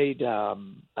we played I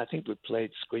think we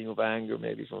played Scream of Anger,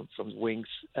 maybe from Wings,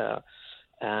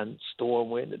 and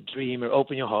Stormwind, Dreamer,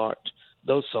 Open Your Heart,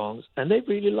 those songs. And they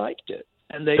really liked it.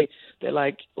 And they're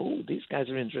like, oh, these guys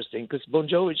are interesting. Because Bon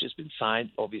Jovi's just been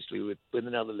signed, obviously, with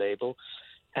another label.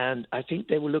 And I think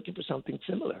they were looking for something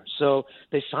similar. So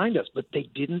they signed us, but they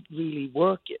didn't really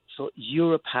work it. So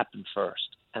Europe happened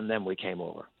first, and then we came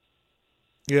over.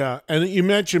 Yeah, and you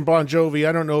mentioned Bon Jovi.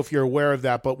 I don't know if you're aware of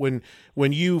that, but when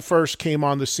you first came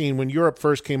on the scene, when Europe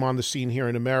first came on the scene here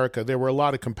in America, there were a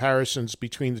lot of comparisons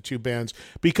between the two bands,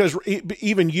 because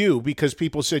because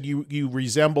people said you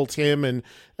resembled him and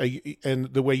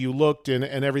the way you looked and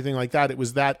everything like that. It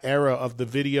was that era of the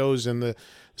videos and the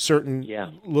certain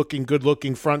good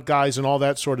looking front guys and all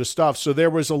that sort of stuff. So there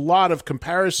was a lot of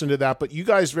comparison to that, but you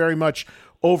guys very much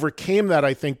overcame that,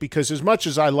 I think, because as much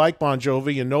as I like Bon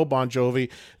Jovi and know Bon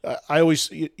Jovi, I always,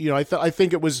 I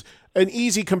think it was an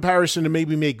easy comparison to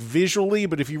maybe make visually,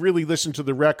 but if you really listen to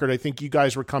the record, I think you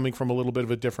guys were coming from a little bit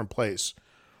of a different place.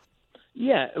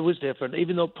 Yeah, it was different,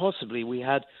 even though possibly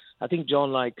I think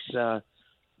John likes Thin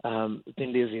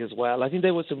Lizzy as well. I think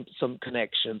there were some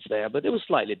connections there, but it was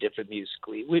slightly different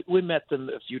musically. We met them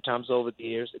a few times over the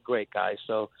years, great guys,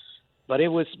 but it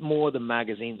was more the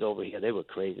magazines over here. They were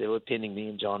crazy. They were pinning me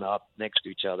and John up next to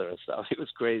each other and stuff. It was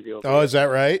crazy over here. Is that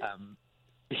right?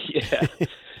 Yeah.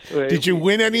 Did you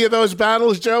win any of those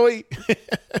battles, Joey?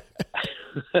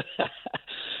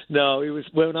 No,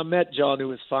 when I met John, it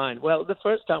was fine. Well, the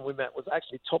first time we met was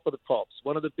actually Top of the Pops,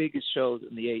 one of the biggest shows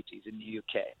in the 80s in the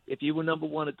UK. If you were number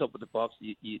one at Top of the Pops,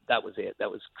 that was it.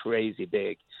 That was crazy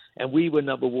big. And we were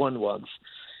number one once.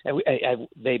 And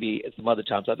maybe some other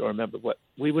times, I don't remember. But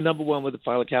we were number one with the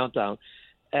Final Countdown.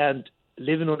 And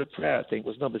Living on a Prayer, I think,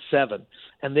 was number 7.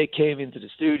 And they came into the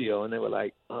studio and they were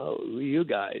like, "Oh, who are you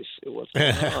guys? What's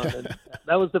going on?" And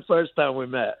that was the first time we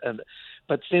met.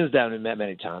 But since then, we met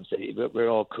many times. We're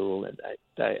all cool. And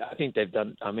I think they've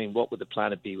done, I mean, what would the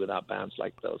planet be without bands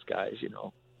like those guys, you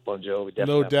know? Bon Jovi,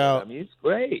 definitely. No doubt. I mean, it's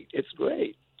great. It's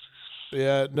great.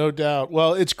 Yeah, no doubt.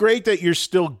 Well, it's great that you're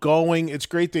still going. It's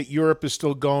great that Europe is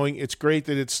still going. It's great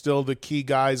that it's still the key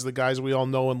guys, the guys we all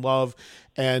know and love.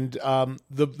 And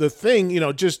the thing, you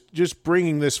know, just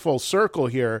bringing this full circle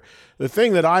here, the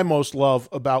thing that I most love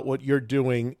about what you're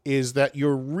doing is that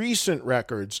your recent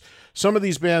records, some of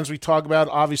these bands we talk about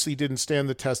obviously didn't stand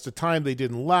the test of time. They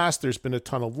didn't last. There's been a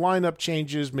ton of lineup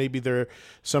changes. Maybe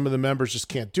some of the members just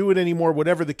can't do it anymore,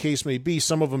 whatever the case may be.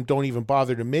 Some of them don't even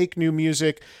bother to make new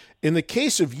music. In the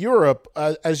case of Europe,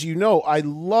 as you know, I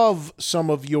love some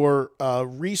of your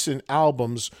recent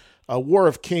albums. War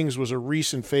of Kings was a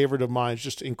recent favorite of mine. It's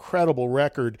just an incredible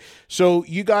record. So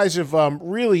you guys have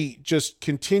really just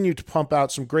continued to pump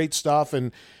out some great stuff.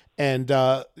 And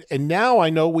now I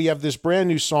know we have this brand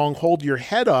new song, Hold Your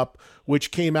Head Up,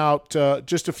 which came out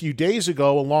just a few days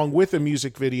ago along with a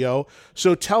music video.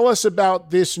 So tell us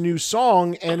about this new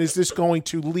song, and is this going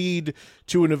to lead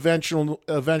to an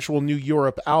eventual new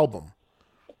Europe album?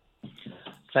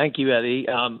 Thank you, Eddie.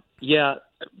 Yeah,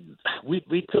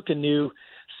 we took a new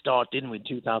start, didn't we,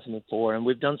 2004, and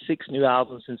we've done 6 new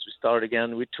albums since we started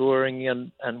again. We're touring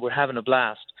and we're having a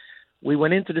blast. We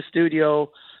went into the studio,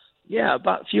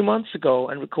 about a few months ago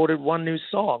and recorded 1 new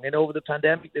song, and over the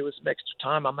pandemic there was some extra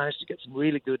time. I managed to get some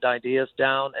really good ideas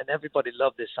down, and everybody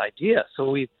loved this idea.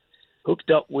 So we hooked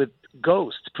up with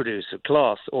Ghost producer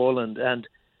Claes Orland, and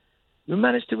we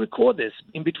managed to record this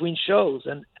in between shows,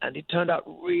 and it turned out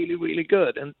really, really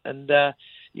good. And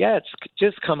it's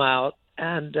just come out.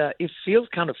 And it feels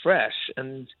kind of fresh.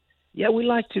 And, we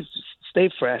like to stay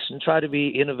fresh and try to be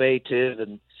innovative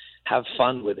and have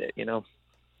fun with it, you know.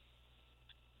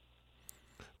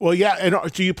 Well, yeah. And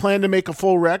do you plan to make a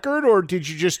full record, or did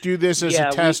you just do this as a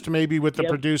test maybe with the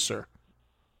producer?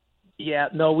 Yeah,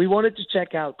 no, we wanted to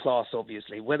check out Claes,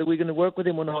 obviously. Whether we're going to work with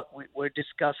him or not, we're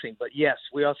discussing. But, yes,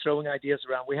 we are throwing ideas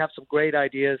around. We have some great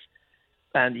ideas.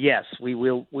 And, yes, we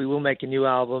will make a new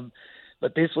album.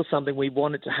 But this was something we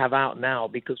wanted to have out now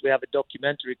because we have a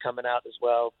documentary coming out as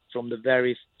well from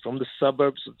the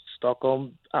suburbs of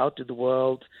Stockholm out to the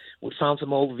world. We found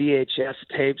some old VHS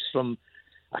tapes from,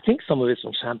 I think some of it's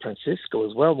from San Francisco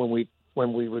as well when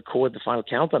we record the Final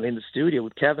Countdown in the studio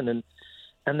with Kevin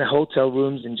and the hotel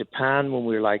rooms in Japan when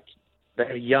we were like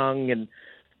very young and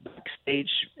backstage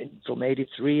from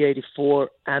 83, 84.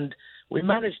 And we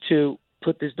managed to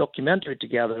put this documentary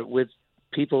together with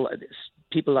people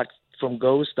like from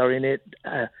Ghost are in it,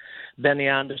 Benny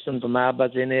Andersson from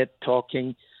ABBA's in it,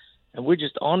 talking, and we're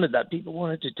just honored that people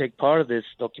wanted to take part of this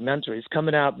documentary. It's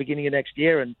coming out beginning of next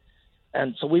year,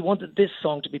 and so we wanted this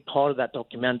song to be part of that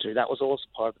documentary. That was also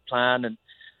part of the plan,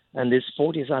 and this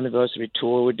 40th anniversary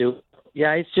tour we're doing.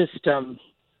 Yeah, it's just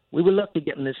we were lucky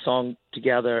getting this song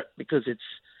together because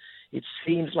it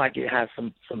seems like it has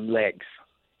some legs,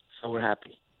 so we're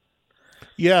happy.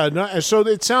 Yeah, no, so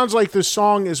it sounds like the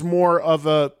song is more of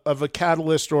a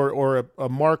catalyst or a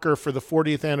marker for the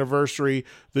 40th anniversary,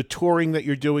 the touring that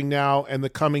you're doing now, and the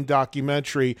coming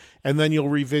documentary, and then you'll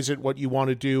revisit what you want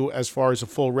to do as far as a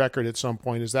full record at some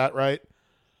point. Is that right?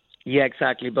 Yeah,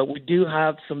 exactly. But we do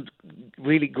have some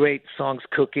really great songs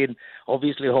cooking.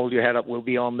 Obviously, Hold Your Head Up will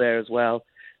be on there as well.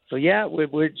 So yeah,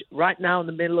 we're right now in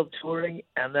the middle of touring,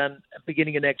 and then at the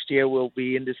beginning of next year we'll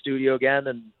be in the studio again,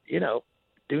 and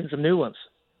doing some new ones.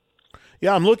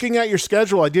 Yeah, I'm looking at your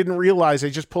schedule. I didn't realize, I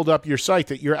just pulled up your site,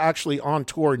 that you're actually on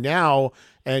tour now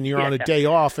and you're on a day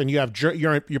off, and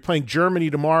you're playing Germany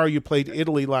tomorrow. You played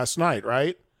Italy last night,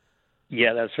 right?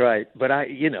 Yeah, that's right. But I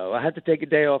had to take a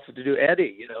day off to do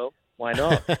Eddie, Why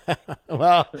not?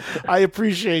 Well, I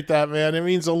appreciate that, man. It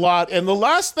means a lot. And the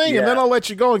last thing, and then I'll let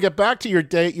you go and get back to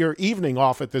your evening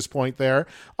off at this point there.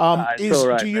 Is all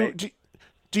right,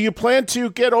 do you plan to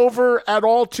get over at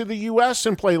all to the U.S.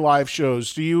 and play live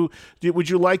shows? Would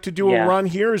you like to do a run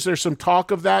here? Is there some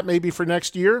talk of that maybe for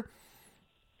next year?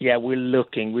 Yeah, we're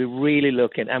really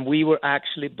looking. And we were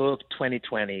actually booked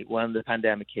 2020 when the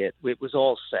pandemic hit. It was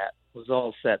all set. It was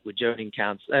all set with Journey in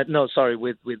Kansas.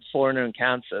 With Foreigner in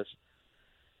Kansas.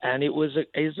 And it was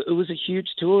a huge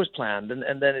tour planned,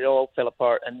 and then it all fell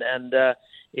apart, and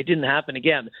it didn't happen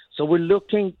again. So we're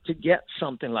looking to get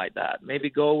something like that. Maybe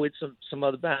go with some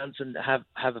other bands and have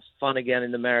a fun again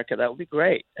in America. That would be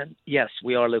great. And yes,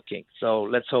 we are looking. So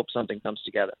let's hope something comes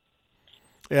together.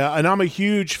 Yeah, and I'm a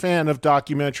huge fan of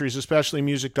documentaries, especially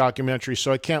music documentaries,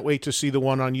 so I can't wait to see the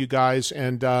one on you guys,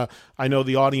 and I know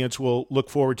the audience will look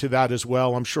forward to that as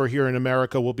well. I'm sure here in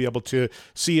America we'll be able to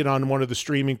see it on one of the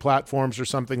streaming platforms or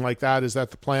something like that. Is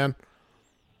that the plan?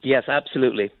 Yes,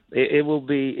 absolutely. It will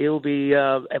be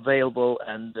available,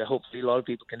 and hopefully a lot of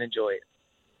people can enjoy it.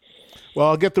 Well,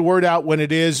 I'll get the word out when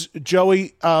it is.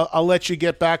 Joey, I'll let you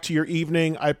get back to your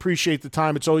evening. I appreciate the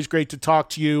time. It's always great to talk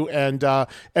to you. And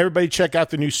everybody check out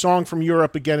the new song from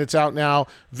Europe. Again, it's out now.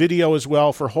 Video as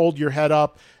well for Hold Your Head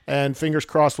Up. And fingers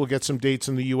crossed we'll get some dates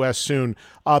in the U.S. soon.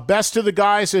 Best to the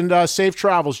guys and safe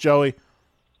travels, Joey.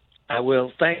 I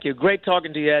will. Thank you. Great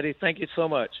talking to you, Eddie. Thank you so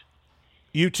much.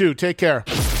 You too. Take care.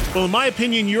 Well, in my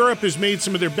opinion, Europe has made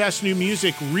some of their best new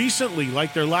music recently,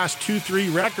 like their last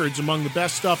 2-3 records, among the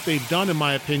best stuff they've done, in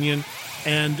my opinion.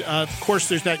 And, of course,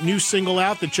 there's that new single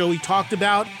out that Joey talked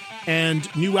about,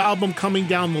 and new album coming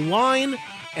down the line,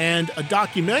 and a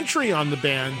documentary on the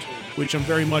band, which I'm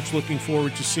very much looking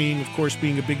forward to seeing. Of course,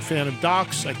 being a big fan of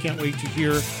docs, I can't wait to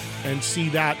hear and see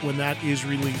that when that is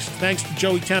released. Thanks to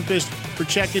Joey Tempest for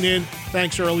checking in.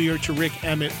 Thanks earlier to Rick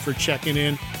Emmett for checking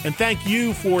in. And thank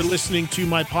you for listening to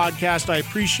my podcast. I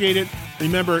appreciate it.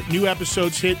 Remember, new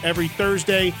episodes hit every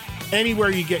Thursday.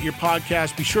 Anywhere you get your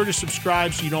podcast, be sure to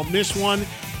subscribe so you don't miss one.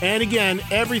 And again,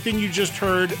 everything you just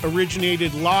heard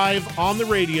originated live on the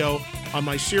radio on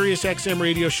my SiriusXM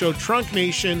radio show, Trunk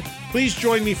Nation. Please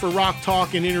join me for Rock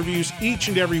Talk and interviews each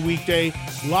and every weekday,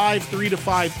 live 3 to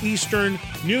 5 Eastern,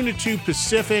 noon to 2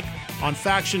 Pacific on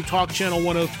Faction Talk Channel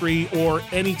 103 or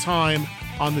anytime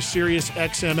on the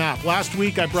SiriusXM app. Last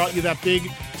week, I brought you that big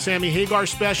Sammy Hagar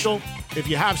special. If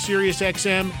you have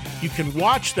SiriusXM, you can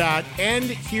watch that and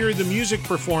hear the music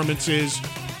performances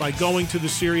by going to the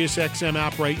SiriusXM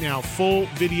app right now. Full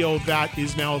video of that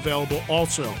is now available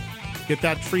also. Get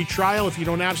that free trial if you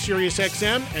don't have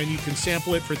SiriusXM, and you can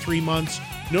sample it for 3 months.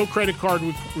 No credit card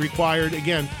required.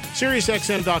 Again,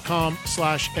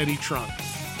 SiriusXM.com/Eddie Trunk.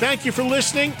 Thank you for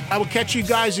listening. I will catch you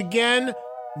guys again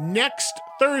next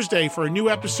Thursday for a new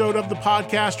episode of the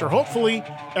podcast, or hopefully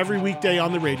every weekday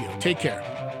on the radio. Take care.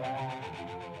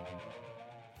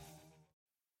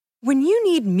 When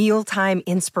you need mealtime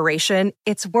inspiration,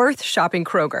 it's worth shopping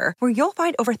Kroger, where you'll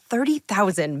find over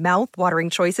 30,000 mouth-watering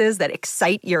choices that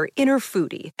excite your inner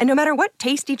foodie. And no matter what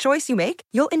tasty choice you make,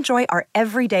 you'll enjoy our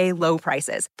everyday low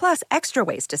prices, plus extra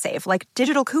ways to save, like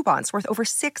digital coupons worth over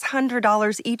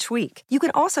 $600 each week. You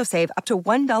can also save up to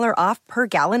 $1 off per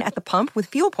gallon at the pump with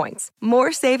fuel points.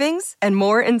 More savings and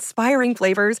more inspiring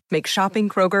flavors make shopping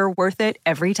Kroger worth it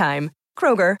every time.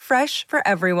 Kroger, fresh for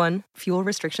everyone. Fuel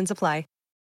restrictions apply.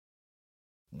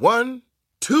 1,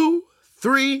 2,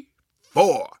 3,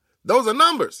 4. Those are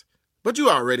numbers. But you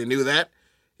already knew that.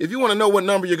 If you want to know what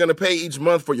number you're going to pay each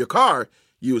month for your car,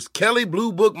 use Kelley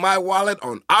Blue Book My Wallet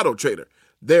on Auto Trader.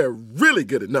 They're really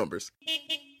good at numbers.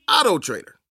 Auto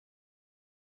Trader.